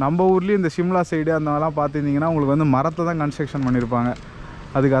ஆகும். நம்ம ஊர்லேயும் இந்த சிம்லா சைடு அந்த மாதிரிலாம் பார்த்துருந்தீங்கன்னா உங்களுக்கு வந்து மரத்தை தான் கன்ஸ்ட்ரக்ஷன் பண்ணியிருப்பாங்க.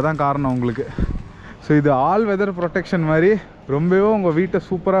 அதுக்கு அதான் காரணம் உங்களுக்கு. ஸோ இது ஆல் வெதர் ப்ரொடெக்ஷன் மாதிரி ரொம்பவே உங்கள் வீட்டை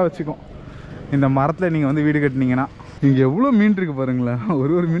சூப்பராக வச்சுக்கும் இந்த மரத்தில் நீங்கள் வந்து வீடு கட்டினீங்கன்னா. இங்கே எவ்வளோ மீன் இருக்குது பாருங்களேன்.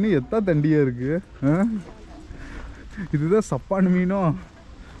 ஒரு மீன் எத்தா தண்டியாக இருக்குது. இதுதான் சப்பான் மீனும்.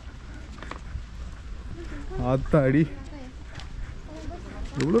 ஆத்தாடி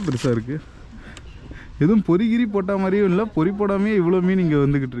எவ்வளோ பெருசாக இருக்குது. எதுவும் பொறிகிரி போட்ட மாதிரியும் இல்லை, பொறி போடாமே இவ்வளோ மீன் இங்கே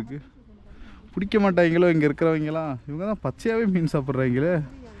வந்துக்கிட்டு இருக்கு. பிடிக்க மாட்டாங்களோ இங்கே இருக்கிறவங்களாம். இவங்க தான் பச்சையாகவே மீன் சாப்பிட்றாங்களே.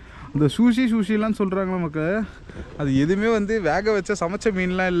 இந்த சூஷிலாம் சொல்கிறாங்களா மக்கள், அது எதுவுமே வந்து வேக வச்ச சமைச்ச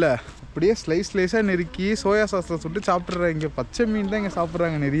மீன்லாம் இல்லை. அப்படியே ஸ்லைஸாக நெருக்கி சோயா சாஸில் சுட்டு சாப்பிட்றாங்க. பச்சை மீன் தான் இங்கே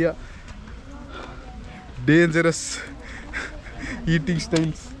சாப்பிட்றாங்க நிறையா. Dangerous eating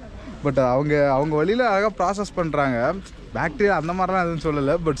styles. பட் அவங்க வழியில் அழகாக ப்ராசஸ் பண்ணுறாங்க. பாக்டீரியா அந்த மாதிரிலாம் எதுவும்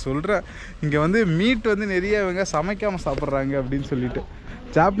சொல்லலை. பட் சொல்கிறேன், இங்கே வந்து மீட் வந்து நிறைய இவங்க சமைக்காமல் சாப்பிட்றாங்க அப்படின்னு சொல்லிட்டு.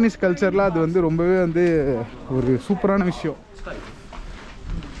 ஜாப்பனீஸ் கல்ச்சரில் அது வந்து ரொம்பவே வந்து ஒரு சூப்பரான விஷயம்.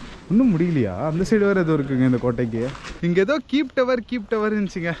 இன்னும் முடியலையா? அந்த சைடு வேறு ஏதோ இருக்குங்க இந்த கோட்டைக்கு. இங்கே ஏதோ கீப் டவர்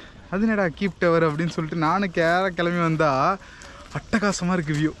இருந்துச்சுங்க. அது என்னடா கீப் டவர் அப்படின்னு சொல்லிட்டு நானும் கிளம்பி வந்தால் அட்டகாசமாக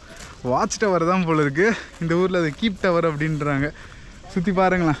இருக்குது வியூ. வாட்ச் டவர் தான் போல் இருக்குது இந்த ஊரில். அது கீப் டவர் அப்படின்றாங்க. சுற்றி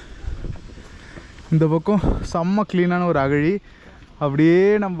பாருங்களேன். இந்த பக்கம் செம்ம க்ளீனான ஒரு அகழி. அப்படியே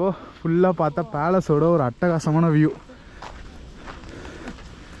நம்ம ஃபுல்லாக பார்த்தா பேலஸோட ஒரு அட்டகாசமான வியூ.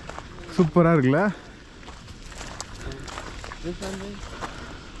 சூப்பராக இருக்குல்ல.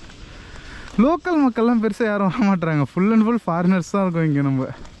 லோக்கல் மக்கள்லாம் பெருசாக யாரும் வர மாட்டாங்க. ஃபுல் அண்ட் ஃபுல் ஃபாரினர்ஸ் தான் இருக்கும் இங்கே. நம்ம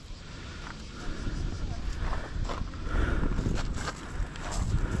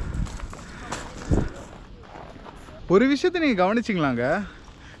ஒரு விஷயத்தை நீங்கள் கவனிச்சிங்களாங்க,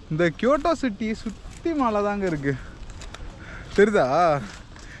 இந்த கியோட்டோ சிட்டி சுற்றி மலை தாங்க இருக்குது, தெரியுதா?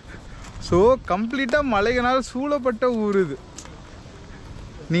 ஸோ கம்ப்ளீட்டாக மலைகளால் சூழப்பட்ட ஊர் இது.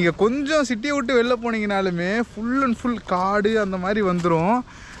 நீங்கள் கொஞ்சம் சிட்டியை விட்டு வெளில போனீங்கனாலுமே ஃபுல் அண்ட் ஃபுல் காடு அந்த மாதிரி வந்துடும்.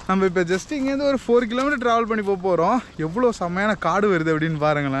 நம்ம இப்போ ஜஸ்ட் இங்கேருந்து ஒரு 4 கிலோமீட்டர் ட்ராவல் பண்ணி போகிறோம். எவ்வளோ செம்மையான காடு வருது அப்படின்னு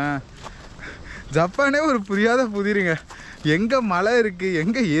பாருங்களேன். ஜப்பானே ஒரு புரியாத புதிருங்க. எங்கே மலை இருக்குது,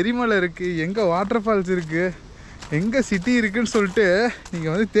 எங்கே எரிமலை இருக்குது, எங்கே வாட்டர் ஃபால்ஸ் இருக்குது, எங்கே சிட்டி இருக்குதுன்னு சொல்லிட்டு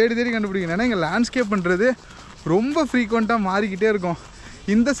நீங்கள் வந்து தேடி தேடி கண்டுபிடிக்கணும். ஏன்னா இங்கே லேண்ட்ஸ்கேப் பண்ணுறது ரொம்ப ஃப்ரீக்வெண்ட்டாக மாறிக்கிட்டே இருக்கும்.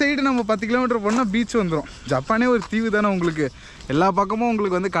 இந்த சைடு நம்ம 10 கிலோமீட்டர் போனால் பீச் வந்துடும். ஜப்பானே ஒரு தீவு தானே, உங்களுக்கு எல்லா பக்கமும்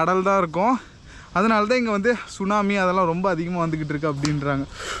உங்களுக்கு வந்து கடல் தான் இருக்கும். அதனால தான் இங்கே வந்து சுனாமி அதெல்லாம் ரொம்ப அதிகமாக வந்துக்கிட்டு இருக்கு அப்படின்றாங்க.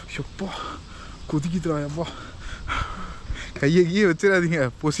 எப்போ கொதிக்குதுடா, எப்போ கையை கையை வச்சிடாதீங்க,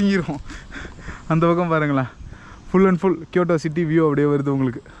 பொசுங்கிரும். அந்த பக்கம் பாருங்களேன், full and full Kyoto city view அப்படியே வருது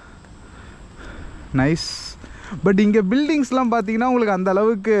உங்களுக்கு. நைஸ். பட் இங்கே பில்டிங்ஸ்லாம் பார்த்தீங்கன்னா உங்களுக்கு அந்த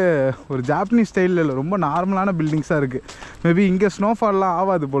அளவுக்கு ஒரு ஜாப்பனீஸ் ஸ்டைலில் இல்லை, ரொம்ப நார்மலான பில்டிங்ஸாக இருக்குது. மேபி இங்கே ஸ்னோஃபால்லாம்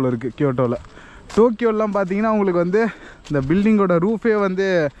ஆகாது போல் இருக்குது கியோட்டோவில். டோக்கியோலாம் பார்த்தீங்கன்னா உங்களுக்கு வந்து இந்த பில்டிங்கோட ரூஃபே வந்து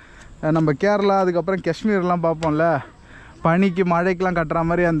நம்ம கேரளா அதுக்கப்புறம் காஷ்மீர்லாம் பார்ப்போம்ல, பனிக்கு மழைக்கெலாம் கட்டுற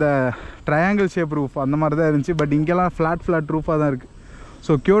மாதிரி அந்த ட்ரையாங்கிள் ஷேப் ரூஃப் அந்த மாதிரி தான் இருந்துச்சு. பட் இங்கெல்லாம் ஃப்ளாட் ரூஃபாக தான் இருக்குது.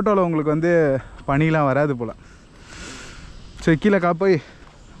 ஸோ கியோட்டோவில் உங்களுக்கு வந்து பனிலாம் வராது போல். ஸோ கீழே போய்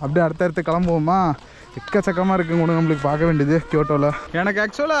அப்படியே அடுத்தடுத்து கிளம்புவோமா? எக்கச்சக்கமாக இருக்குங்க ஒன்று நம்மளுக்கு பார்க்க வேண்டியது கியோட்டோவில். எனக்கு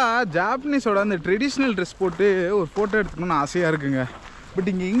ஆக்சுவலாக ஜாப்பனீஸோட அந்த ட்ரெடிஷ்னல் ட்ரெஸ் போட்டு ஒரு ஃபோட்டோ எடுத்துக்கணும்னு ஆசையாக இருக்குங்க. பட்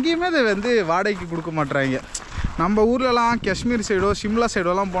இங்கே எங்கேயுமே அதை வந்து வாடகைக்கு கொடுக்க மாட்டுறாங்க. நம்ம ஊர்லலாம் காஷ்மீர் சைடோ சிம்லா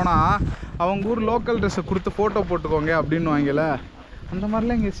சைடோலாம் போனால் அவங்க ஊர் லோக்கல் ட்ரெஸ்ஸை கொடுத்து ஃபோட்டோ போட்டுக்கோங்க அப்படின்னு வாங்கல. அந்த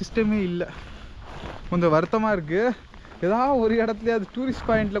மாதிரிலாம் இங்கே சிஸ்டமே இல்லை. கொஞ்சம் வருத்தமாக இருக்குது. ஏதாவது ஒரு இடத்துலையே அது டூரிஸ்ட்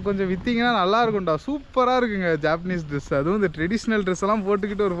பாயிண்ட்டில் கொஞ்சம் விற்றிங்கன்னா நல்லாயிருக்கும்டா. சூப்பராக இருக்குங்க ஜாப்பனீஸ் ட்ரெஸ். அதுவும் இந்த ட்ரெடிஷ்னல் ட்ரெஸ் எல்லாம்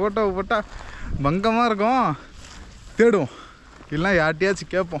போட்டுக்கிட்டு ஒரு ஃபோட்டோவை போட்டால் பங்கமாக இருக்கும். தேடுவோம், இல்லைனா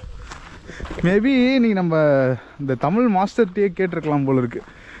யார்ட்டையாச்சும் கேட்போம். மேபி நீங்கள் நம்ம இந்த தமிழ் மாஸ்டர்கிட்டயே கேட்டிருக்கலாம் போல இருக்குது.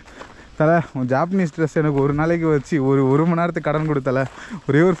 தலை ஜாப்பனீஸ் ட்ரெஸ் எனக்கு ஒரு நாளைக்கு வச்சு ஒரு மணி நேரத்துக்கு கடன் கொடுத்தல,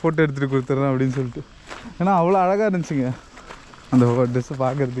 ஒரே ஒரு ஃபோட்டோ எடுத்துகிட்டு கொடுத்துட்றேன் அப்படின்னு சொல்லிட்டு. ஏன்னா அவ்வளோ அழகாக இருந்துச்சுங்க அந்த ட்ரெஸ்ஸை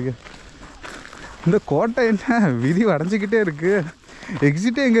பார்க்குறதுக்கு. இந்த கோட்டை என்ன விதி அடைஞ்சிக்கிட்டே இருக்குது.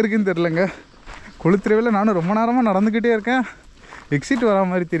 எக்ஸிட்டே எங்கே இருக்குதுன்னு தெரிலங்க. கொளுத்துறவில் நானும் ரொம்ப நேரமாக நடந்துக்கிட்டே இருக்கேன், எக்ஸிட் வரா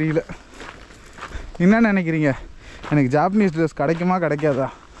மாதிரி தெரியல. என்ன நினைக்கிறீங்க? எனக்கு ஜாப்பனீஸ் ட்ரெஸ் கிடைக்குமா கிடைக்காதா?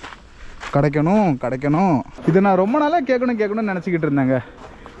 கிடைக்கணும். இதை நான் ரொம்ப நாளாக கேட்கணும்னு நினச்சிக்கிட்டு இருந்தேங்க.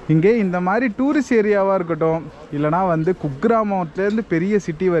 இங்கே இந்த மாதிரி டூரிஸ்ட் ஏரியாவாக இருக்கட்டும், இல்லைனா வந்து குக்கிராமத்துலேருந்து பெரிய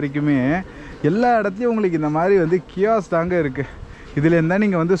சிட்டி வரைக்குமே எல்லா இடத்துலையும் உங்களுக்கு இந்த மாதிரி வந்து கியாஸ் தாங்க இருக்குது. இதில் இருந்தால்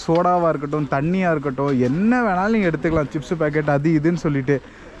நீங்கள் வந்து சோடாவாக இருக்கட்டும், தண்ணியாக இருக்கட்டும், என்ன வேணாலும் நீங்கள் எடுத்துக்கலாம், சிப்ஸு பேக்கெட் அது இதுன்னு சொல்லிட்டு.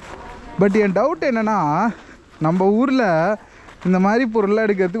 பட் என் டவுட் என்னென்னா, நம்ம ஊரில் இந்த மாதிரி பொருளாக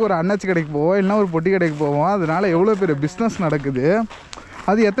எடுக்கிறதுக்கு ஒரு அன்னாச்சி கடைக்கு போவோம், இல்லைனா ஒரு பொட்டி கடைக்கு போவோம். அதனால் எவ்வளோ பெரிய பிஸ்னஸ் நடக்குது,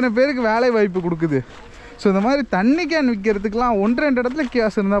 அது எத்தனை பேருக்கு வேலை வாய்ப்பு கொடுக்குது. ஸோ இந்த மாதிரி தண்ணி கேன் விற்கிறதுக்கெலாம் 1-2 இடத்துல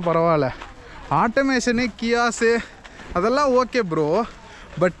கியாஸ் இருந்தால் பரவாயில்ல. ஆட்டோமேஷனு கியாஸு அதெல்லாம் ஓகே ப்ரோ.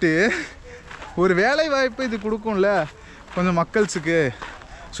 பட்டு ஒரு வேலை வாய்ப்பு இது கொடுக்கும்ல கொஞ்சம் மக்கள்ஸுக்கு.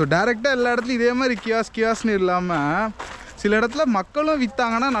 ஸோ டைரெக்டாக எல்லா இடத்துலையும் இதே மாதிரி கியாஸ்னு இல்லாமல் சில இடத்துல மக்களும்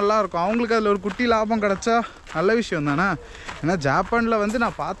விற்றாங்கன்னா நல்லாயிருக்கும். அவங்களுக்கு அதில் ஒரு குட்டி லாபம் கிடச்சா நல்ல விஷயம் தானே. ஏன்னா ஜப்பானில் வந்து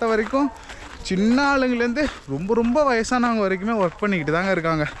நான் பார்த்த வரைக்கும் சின்ன ஆளுங்கலேருந்து ரொம்ப வயசானவங்க வரைக்குமே ஒர்க் பண்ணிக்கிட்டு தாங்க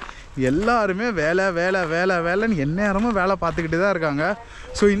இருக்காங்க. எல்லாருமே வேலைன்னு எந்நேரமும் வேலை பார்த்துக்கிட்டு தான் இருக்காங்க.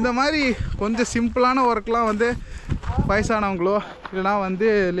 ஸோ இந்த மாதிரி கொஞ்சம் சிம்பிளான ஒர்க்லாம் வந்து வயசானவங்களோ இல்லைனா வந்து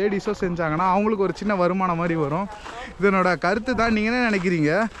லேடிஸோ செஞ்சாங்கன்னா அவங்களுக்கு ஒரு சின்ன வருமானம் மாதிரி வரும். இதனோட கருத்து தான். நீங்கள் என்ன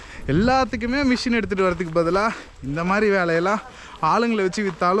நினைக்கிறீங்க? எல்லாத்துக்குமே மிஷின் எடுத்துகிட்டு வரதுக்கு பதிலாக இந்த மாதிரி வேலையெல்லாம் ஆளுங்களை வச்சு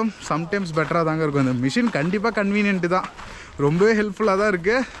விற்றாலும் சம்டைம்ஸ் பெட்டராக தாங்க இருக்கும். இந்த மிஷின் கண்டிப்பாக கன்வீனியன்ட்டு தான், ரொம்பவே ஹெல்ப்ஃபுல்லாக தான்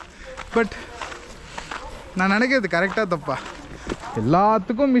இருக்குது. பட் நான் நினைக்கிறது கரெக்டாக தப்பா?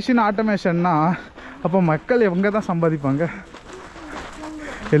 எல்லாத்துக்கும் மிஷின் ஆட்டோமேஷன்னா அப்போ மக்கள் எங்கே தான் சம்பாதிப்பாங்க?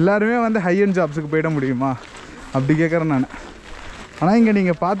 எல்லாருமே வந்து ஹை அண்ட் ஜாப்ஸுக்கு போயிட முடியுமா? அப்படி கேட்குறேன் நான். ஆனால் இங்கே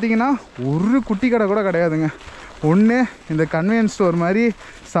நீங்கள் பார்த்தீங்கன்னா ஒரு குட்டி கடை கூட கிடையாதுங்க. ஒன்று இந்த கன்வீனியன்ஸ் ஸ்டோர் மாதிரி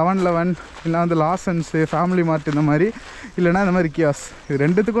 7-Eleven இல்லை வந்து லாசன்ஸு ஃபேமிலி மார்ட் இந்த மாதிரி, இல்லைனா இந்த மாதிரி கியாஸ், இது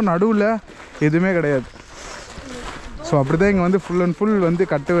ரெண்டுத்துக்கும் நடுவில் எதுவுமே கிடையாது. ஸோ அப்படி தான் இங்கே வந்து ஃபுல் அண்ட் ஃபுல் வந்து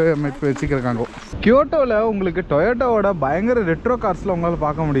கட்டமைப்பு வச்சுக்கிறாங்க. கியோட்டோவில் உங்களுக்கு டொயோட்டோவோட பயங்கர ரெட்ரோ கார்ஸ்லாம் உங்களால்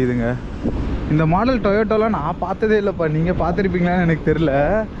பார்க்க முடியுதுங்க. இந்த மாடல் டொயோட்டோலாம் நான் பார்த்ததே இல்லைப்பா. நீங்கள் பார்த்துருப்பீங்களான்னு எனக்கு தெரில.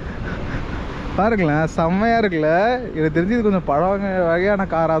 பாருங்களேன், செம்மையாக இருக்குல்ல. எனக்கு தெரிஞ்சு இது கொஞ்சம் வகையான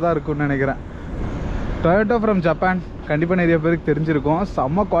காராக தான் இருக்கும்னு நினைக்கிறேன். டொயோட்டோ ஃப்ரம் ஜப்பான் கண்டிப்பாக நிறைய பேருக்கு தெரிஞ்சிருக்கும்.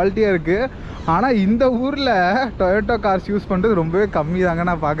 செம்ம குவாலிட்டியாக இருக்குது. ஆனால் இந்த ஊரில் டொயோட்டோ கார்ஸ் யூஸ் பண்ணுறது ரொம்பவே கம்மி தாங்க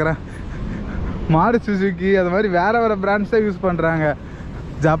நான் பார்க்குறேன். மாரு சுசுக்கி அது மாதிரி வேறு பிராண்ட்ஸ் தான் யூஸ் பண்ணுறாங்க.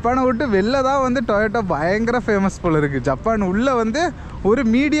 ஜப்பானை விட்டு வெளில தான் வந்து டொயோட்டோ பயங்கர ஃபேமஸ் போல் இருக்குது. ஜப்பான் உள்ளே வந்து ஒரு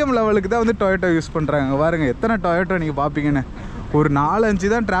மீடியம் லெவலுக்கு தான் வந்து டொயோட்டோ யூஸ் பண்ணுறாங்க. பாருங்கள் எத்தனை டொயோட்டோ நீங்கள் பார்ப்பீங்கன்னு. ஒரு 4-5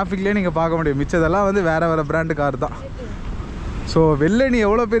 தான் டிராஃபிக்லேயே நீங்கள் பார்க்க முடியும். மிச்சதெல்லாம் வந்து வேறு பிராண்டு கார் தான். ஸோ வெளில நீ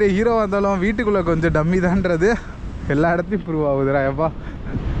எவ்வளோ பெரிய ஹீரோவாக இருந்தாலும் வீட்டுக்குள்ளே கொஞ்சம் டம்மி தான்றது எல்லா இடத்துலையும் ப்ரூவ் ஆகுதுடா எப்பா.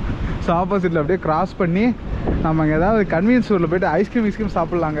 ஸோ ஆப்போசிட்டில் அப்படியே கிராஸ் பண்ணி நம்ம அங்கே ஏதாவது கன்வீனியன்ஸ் ஸ்டோரில் போய்ட்டு ஐஸ்கிரீம்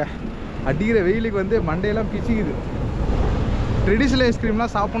சாப்பிட்லாங்க. அடிக்கிற வெயிலுக்கு வந்து மண்டையெல்லாம் பிச்சுக்குது. ட்ரெடிஷ்னல்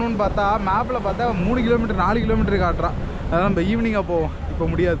ஐஸ்கிரீம்லாம் சாப்பிடணுன்னு பார்த்தா மேப்பில் பார்த்தா 3 கிலோமீட்டர் 4 கிலோமீட்டர் காட்டுறான். அதெல்லாம் நம்ம ஈவினிங்காக போவோம். இப்போ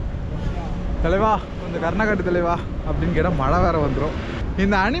முடியாது. தலைவா கொஞ்சம் கர்நாடகா தலைவா அப்படின்னு கேட்டால் மழை வேறு வந்துடும்.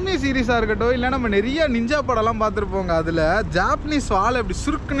 இந்த அனிமே சீரீஸாக இருக்கட்டும் இல்லை நம்ம நிறைய நிஞ்சா படம்லாம் பார்த்துருப்போங்க. அதில் ஜாப்பனீஸ் வாழை இப்படி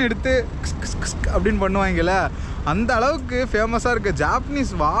சுருக்குன்னு எடுத்து அப்படின்னு பண்ணுவாங்கல்ல, அந்த அளவுக்கு ஃபேமஸாக இருக்க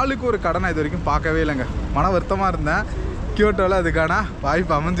ஜாப்பனீஸ் வாளுக்கு ஒரு கடை நான் இது வரைக்கும் பார்க்கவே இல்லைங்க. மன வருத்தமாக இருந்தேன். கியோட்டோவில் அதுக்கான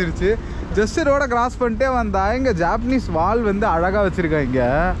வாய்ப்பு அமைஞ்சிருச்சு. ஜஸ்ட் ரோட கிராஸ் பண்ணிட்டே வந்தால் இங்கே ஜாப்பனீஸ் வால் வந்து அழகாக வச்சுருக்காங்க.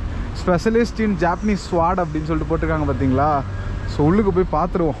 ஸ்பெஷலிஸ்ட் இன் ஜாப்பனீஸ் ஸ்வாட் அப்படின்னு சொல்லிட்டு போட்டிருக்காங்க பார்த்தீங்களா. ஸோ உள்ளுக்கு போய்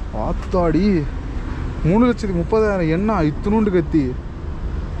பார்த்துருவோம். ஆத்தாடி 3,30,000 என்ன இத்தினூண்டு கத்தி.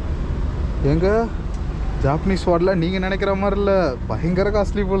 எங்க ஜாப்பனீஸ் ஸ்வாடில் நீங்கள் நினைக்கிற மாதிரி இல்லை, பயங்கர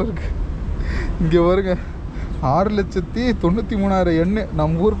காஸ்ட்லி போல் இருக்குது. இங்கே வருங்க 6,93,000 எண்ணு.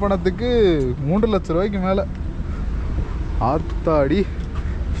 நம்ம ஊர் பணத்துக்கு 3 லட்ச ரூபாய்க்கு மேலே. ஆத்தாடி.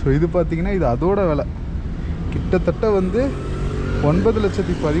 ஸோ இது பார்த்தீங்கன்னா இது அதோட விலை கிட்டத்தட்ட வந்து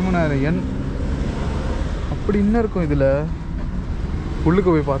 9,13,000 எண். அப்படி இன்னும் இருக்கும் இதில். உள்ளுக்கு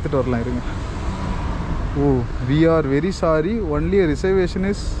போய் பார்த்துட்டு வரலாம் இருங்க. ஓ we are very sorry, only reservation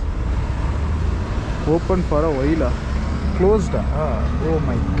is open for a ஒயிலா க்ளோஸ்டா. Oh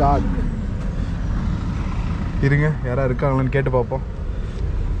my God. இருங்க யாராவது இருக்காங்களான்னு கேட்டு பார்ப்போம்.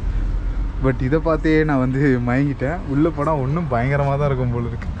 பட் இதை பார்த்தே நான் வந்து மயங்கிட்டேன். உள்ளே போனால் ஒன்றும் பயங்கரமாக தான் இருக்கும் போல்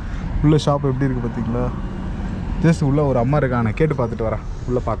இருக்குது. உள்ளே ஷாப் எப்படி இருக்குது பார்த்தீங்களா. ஜஸ்ட் உள்ளே ஒரு அம்மா இருக்கா, நான் கேட்டு பார்த்துட்டு வரேன்.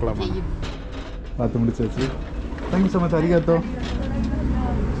 உள்ளே பார்க்கலாமா. பார்த்து முடிச்சாச்சு. Thank you so much. அரிகாத்தோ.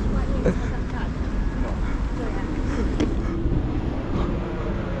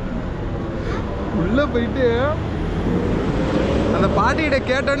 உள்ளே போயிட்டு அந்த பாட்டிகிட்ட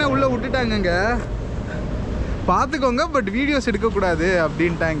கேட்டோன்னே உள்ளே விட்டுட்டாங்கங்க. பார்த்துக்கோங்க பட் வீடியோஸ் எடுக்கக்கூடாது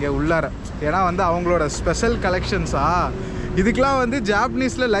அப்படின்ட்டாங்க உள்ளார. ஏன்னா வந்து அவங்களோட ஸ்பெஷல் கலெக்ஷன்ஸா இதுக்கெலாம் வந்து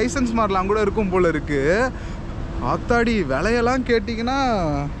ஜாப்பனீஸில் லைசன்ஸ் மாதிரிலாம் கூட இருக்கும் போல் இருக்குது. ஆத்தாடி விலையெல்லாம் கேட்டிங்கன்னா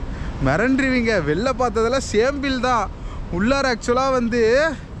மிரண்டுருவீங்க. வெளில பார்த்ததெல்லாம் சேம் பில் தான். உள்ளார ஆக்சுவலாக வந்து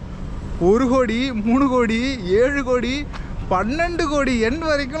 1 கோடி 3 கோடி 7 கோடி 12 கோடி எண்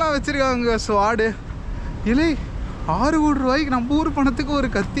வரைக்கும்லாம் வச்சுருக்காங்க ஸ்வாடு. இல்லை 6 கோடி ரூபாய்க்கு நம்ம ஊர் பணத்துக்கு ஒரு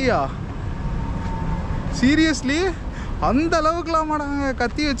கத்தியா? சீரியஸ்லி அந்த அளவுக்குலாம் மாட்டாங்க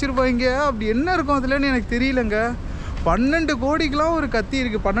கத்தி வச்சுருப்பாங்க. அப்படி என்ன இருக்கும் அதுலன்னு எனக்கு தெரியலங்க. 12 கோடிக்கெலாம் ஒரு கத்தி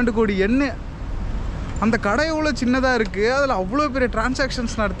இருக்குது. 12 கோடி எண்ணு. அந்த கடை எவ்வளோ சின்னதாக இருக்குது, அதில் அவ்வளோ பெரிய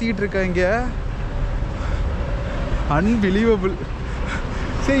டிரான்சாக்ஷன்ஸ் நடத்திக்கிட்டு இருக்காங்க. அன்பிலீவபிள்.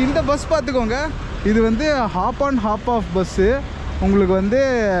 சரி இந்த பஸ் பார்த்துக்கோங்க. இது வந்து hop on half of bus. உங்களுக்கு வந்து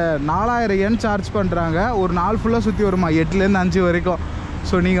 4,000 yen சார்ஜ் பண்ணுறாங்க. ஒரு நாள் ஃபுல்லாக சுற்றி வருமா 8லேருந்து 5 வரைக்கும்.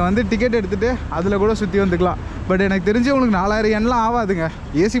 ஸோ நீங்கள் வந்து டிக்கெட் எடுத்துகிட்டு அதில் கூட சுற்றி வந்துக்கலாம். பட் எனக்கு தெரிஞ்சு உங்களுக்கு 4,000 yenலாம் ஆகாதுங்க.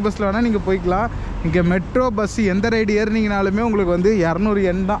 ஏசி பஸ்ஸில் வேணால் நீங்கள் போய்க்கலாம். இங்கே மெட்ரோ பஸ்ஸு எந்த ரைடு ஏறினீங்கனாலுமே உங்களுக்கு வந்து 200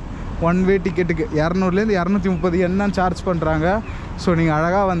 yen தான் ஒன் வே டிக்கெட்டுக்கு. 200லேருந்து 230 yen தான் சார்ஜ் பண்ணுறாங்க. ஸோ நீங்கள்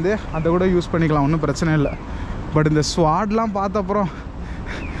அழகாக வந்து அதை கூட யூஸ் பண்ணிக்கலாம், ஒன்றும் பிரச்சனை இல்லை. பட் இந்த ஸ்வாட்லாம் பார்த்த அப்புறம்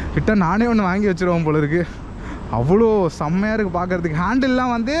கிட்ட நானே ஒன்று வாங்கி வச்சுருவோம் போல இருக்குது. அவ்வளோ செம்மையாக இருக்குது பார்க்குறதுக்கு.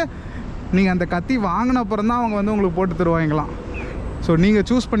 ஹேண்டில்லாம் வந்து நீங்கள் அந்த கத்தி வாங்கின அப்புறம் தான் அவங்க வந்து உங்களுக்கு போட்டு தருவாங்களாம். ஸோ நீங்கள்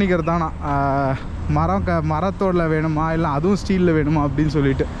சூஸ் பண்ணிக்கிறது தானா மரத்தோட வேணுமா இல்லை அதுவும் ஸ்டீலில் வேணுமா அப்படின்னு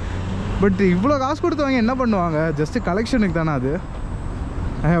சொல்லிட்டு. பட் இவ்வளோ காசு கொடுத்து வாங்கி என்ன பண்ணுவாங்க? ஜஸ்ட்டு கலெக்ஷனுக்கு தானே அது.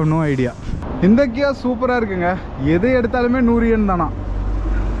 I have no idea. இந்த கியா சூப்பராக இருக்குங்க. எது எடுத்தாலுமே 100 yen தானா.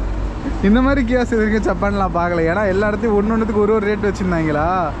 இந்த மாதிரி கியாஸ் இது வரைக்கும் ஜப்பான்லாம் பார்க்கல. ஏன்னா எல்லா இடத்தையும் ஒன்றுக்கு ஒரு ரேட் வச்சுருந்தாங்களா.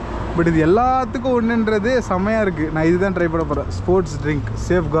 பட் இது எல்லாத்துக்கும் ஒன்றுன்றது செம்மையாக இருக்குது. நான் இதுதான் ட்ரை பண்ண போகிறேன். ஸ்போர்ட்ஸ் ட்ரிங்க்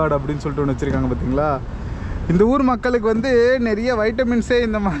சேஃப் கார்டு அப்படின்னு சொல்லிட்டு ஒன்று வச்சுருக்காங்க பார்த்தீங்களா. இந்த ஊர் மக்களுக்கு வந்து நிறைய வைட்டமின்ஸே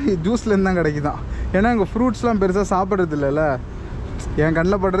இந்த மாதிரி ஜூஸ்லேருந்து தான் கிடைக்குதான். ஏன்னா இங்கே ஃப்ரூட்ஸ்லாம் பெருசாக சாப்பிட்றது இல்லைல்ல. என்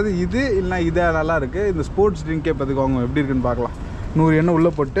கண்ணில் படுறது இது இல்லைனா இதை நல்லா இருக்குது. இந்த ஸ்போர்ட்ஸ் ட்ரிங்கே பார்த்துக்கோங்க எப்படி இருக்குன்னு பார்க்கலாம். 100 yen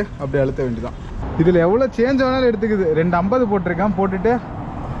உள்ளே போட்டு அப்படியே அழுத்த வேண்டியதான். இதில் எவ்வளோ சேஞ்ச் வேணாலும் எடுத்துக்குது. 250 போட்டிருக்கேன். போட்டுட்டு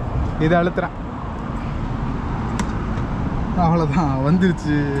இதை அழுத்துறேன். அவ்வளோதான்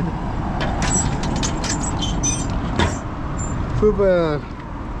வந்துருச்சு. சூப்பர்.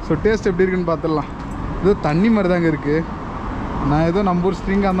 ஸோ டேஸ்ட் எப்படி இருக்குன்னு பார்த்துடலாம். ஏதோ தண்ணி மாதிரி தாங்க இருக்குது. நான் ஏதோ நம்ம ஊர்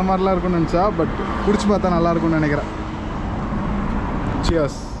ஸ்ட்ரிங் அந்த மாதிரிலாம் இருக்குன்னு நினச்சா, பட் குடிச்சு பார்த்தா நல்லாயிருக்கும்னு நினைக்கிறேன்.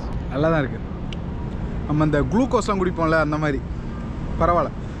 சியர்ஸ். நல்லா தான் இருக்குது. நம்ம இந்த குளுக்கோஸ்லாம் குடிப்போம்ல அந்த மாதிரி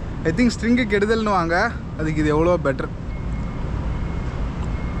பரவாயில்ல. ஐ திங்க் ஸ்ட்ரிங்கு கெடுதல்னு வாங்க, அதுக்கு இது எவ்வளோ பெட்டர்.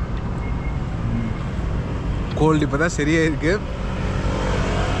 கோல்டு இப்போ தான் சரியாக இருக்குது.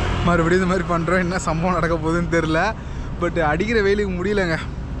 மறுபடியும் இந்த மாதிரி பண்ணுறோம். என்ன சம்பவம் நடக்க போகுதுன்னு தெரில. பட் அடிக்கிற வெயிலுக்கு முடியலங்க.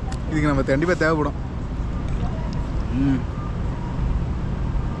 இதுக்கு நம்ம கண்டிப்பாக தேவைப்படும்.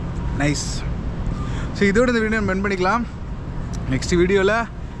 நைஸ். ஸோ இதோடு இந்த வீடியோ மென் பண்ணிக்கலாம். நெக்ஸ்ட் வீடியோவில்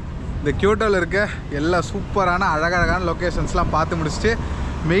இந்த கியோட்டோவில் இருக்க எல்லா சூப்பரான அழகழகான லொக்கேஷன்ஸ்லாம் பார்த்து முடிச்சுட்டு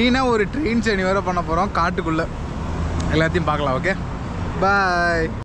மெயினாக ஒரு ட்ரெயின் ஜர்னி வேறு பண்ண போகிறோம் காட்டுக்குள்ளே. எல்லாத்தையும் பார்க்கலாம். ஓகே, பாய்.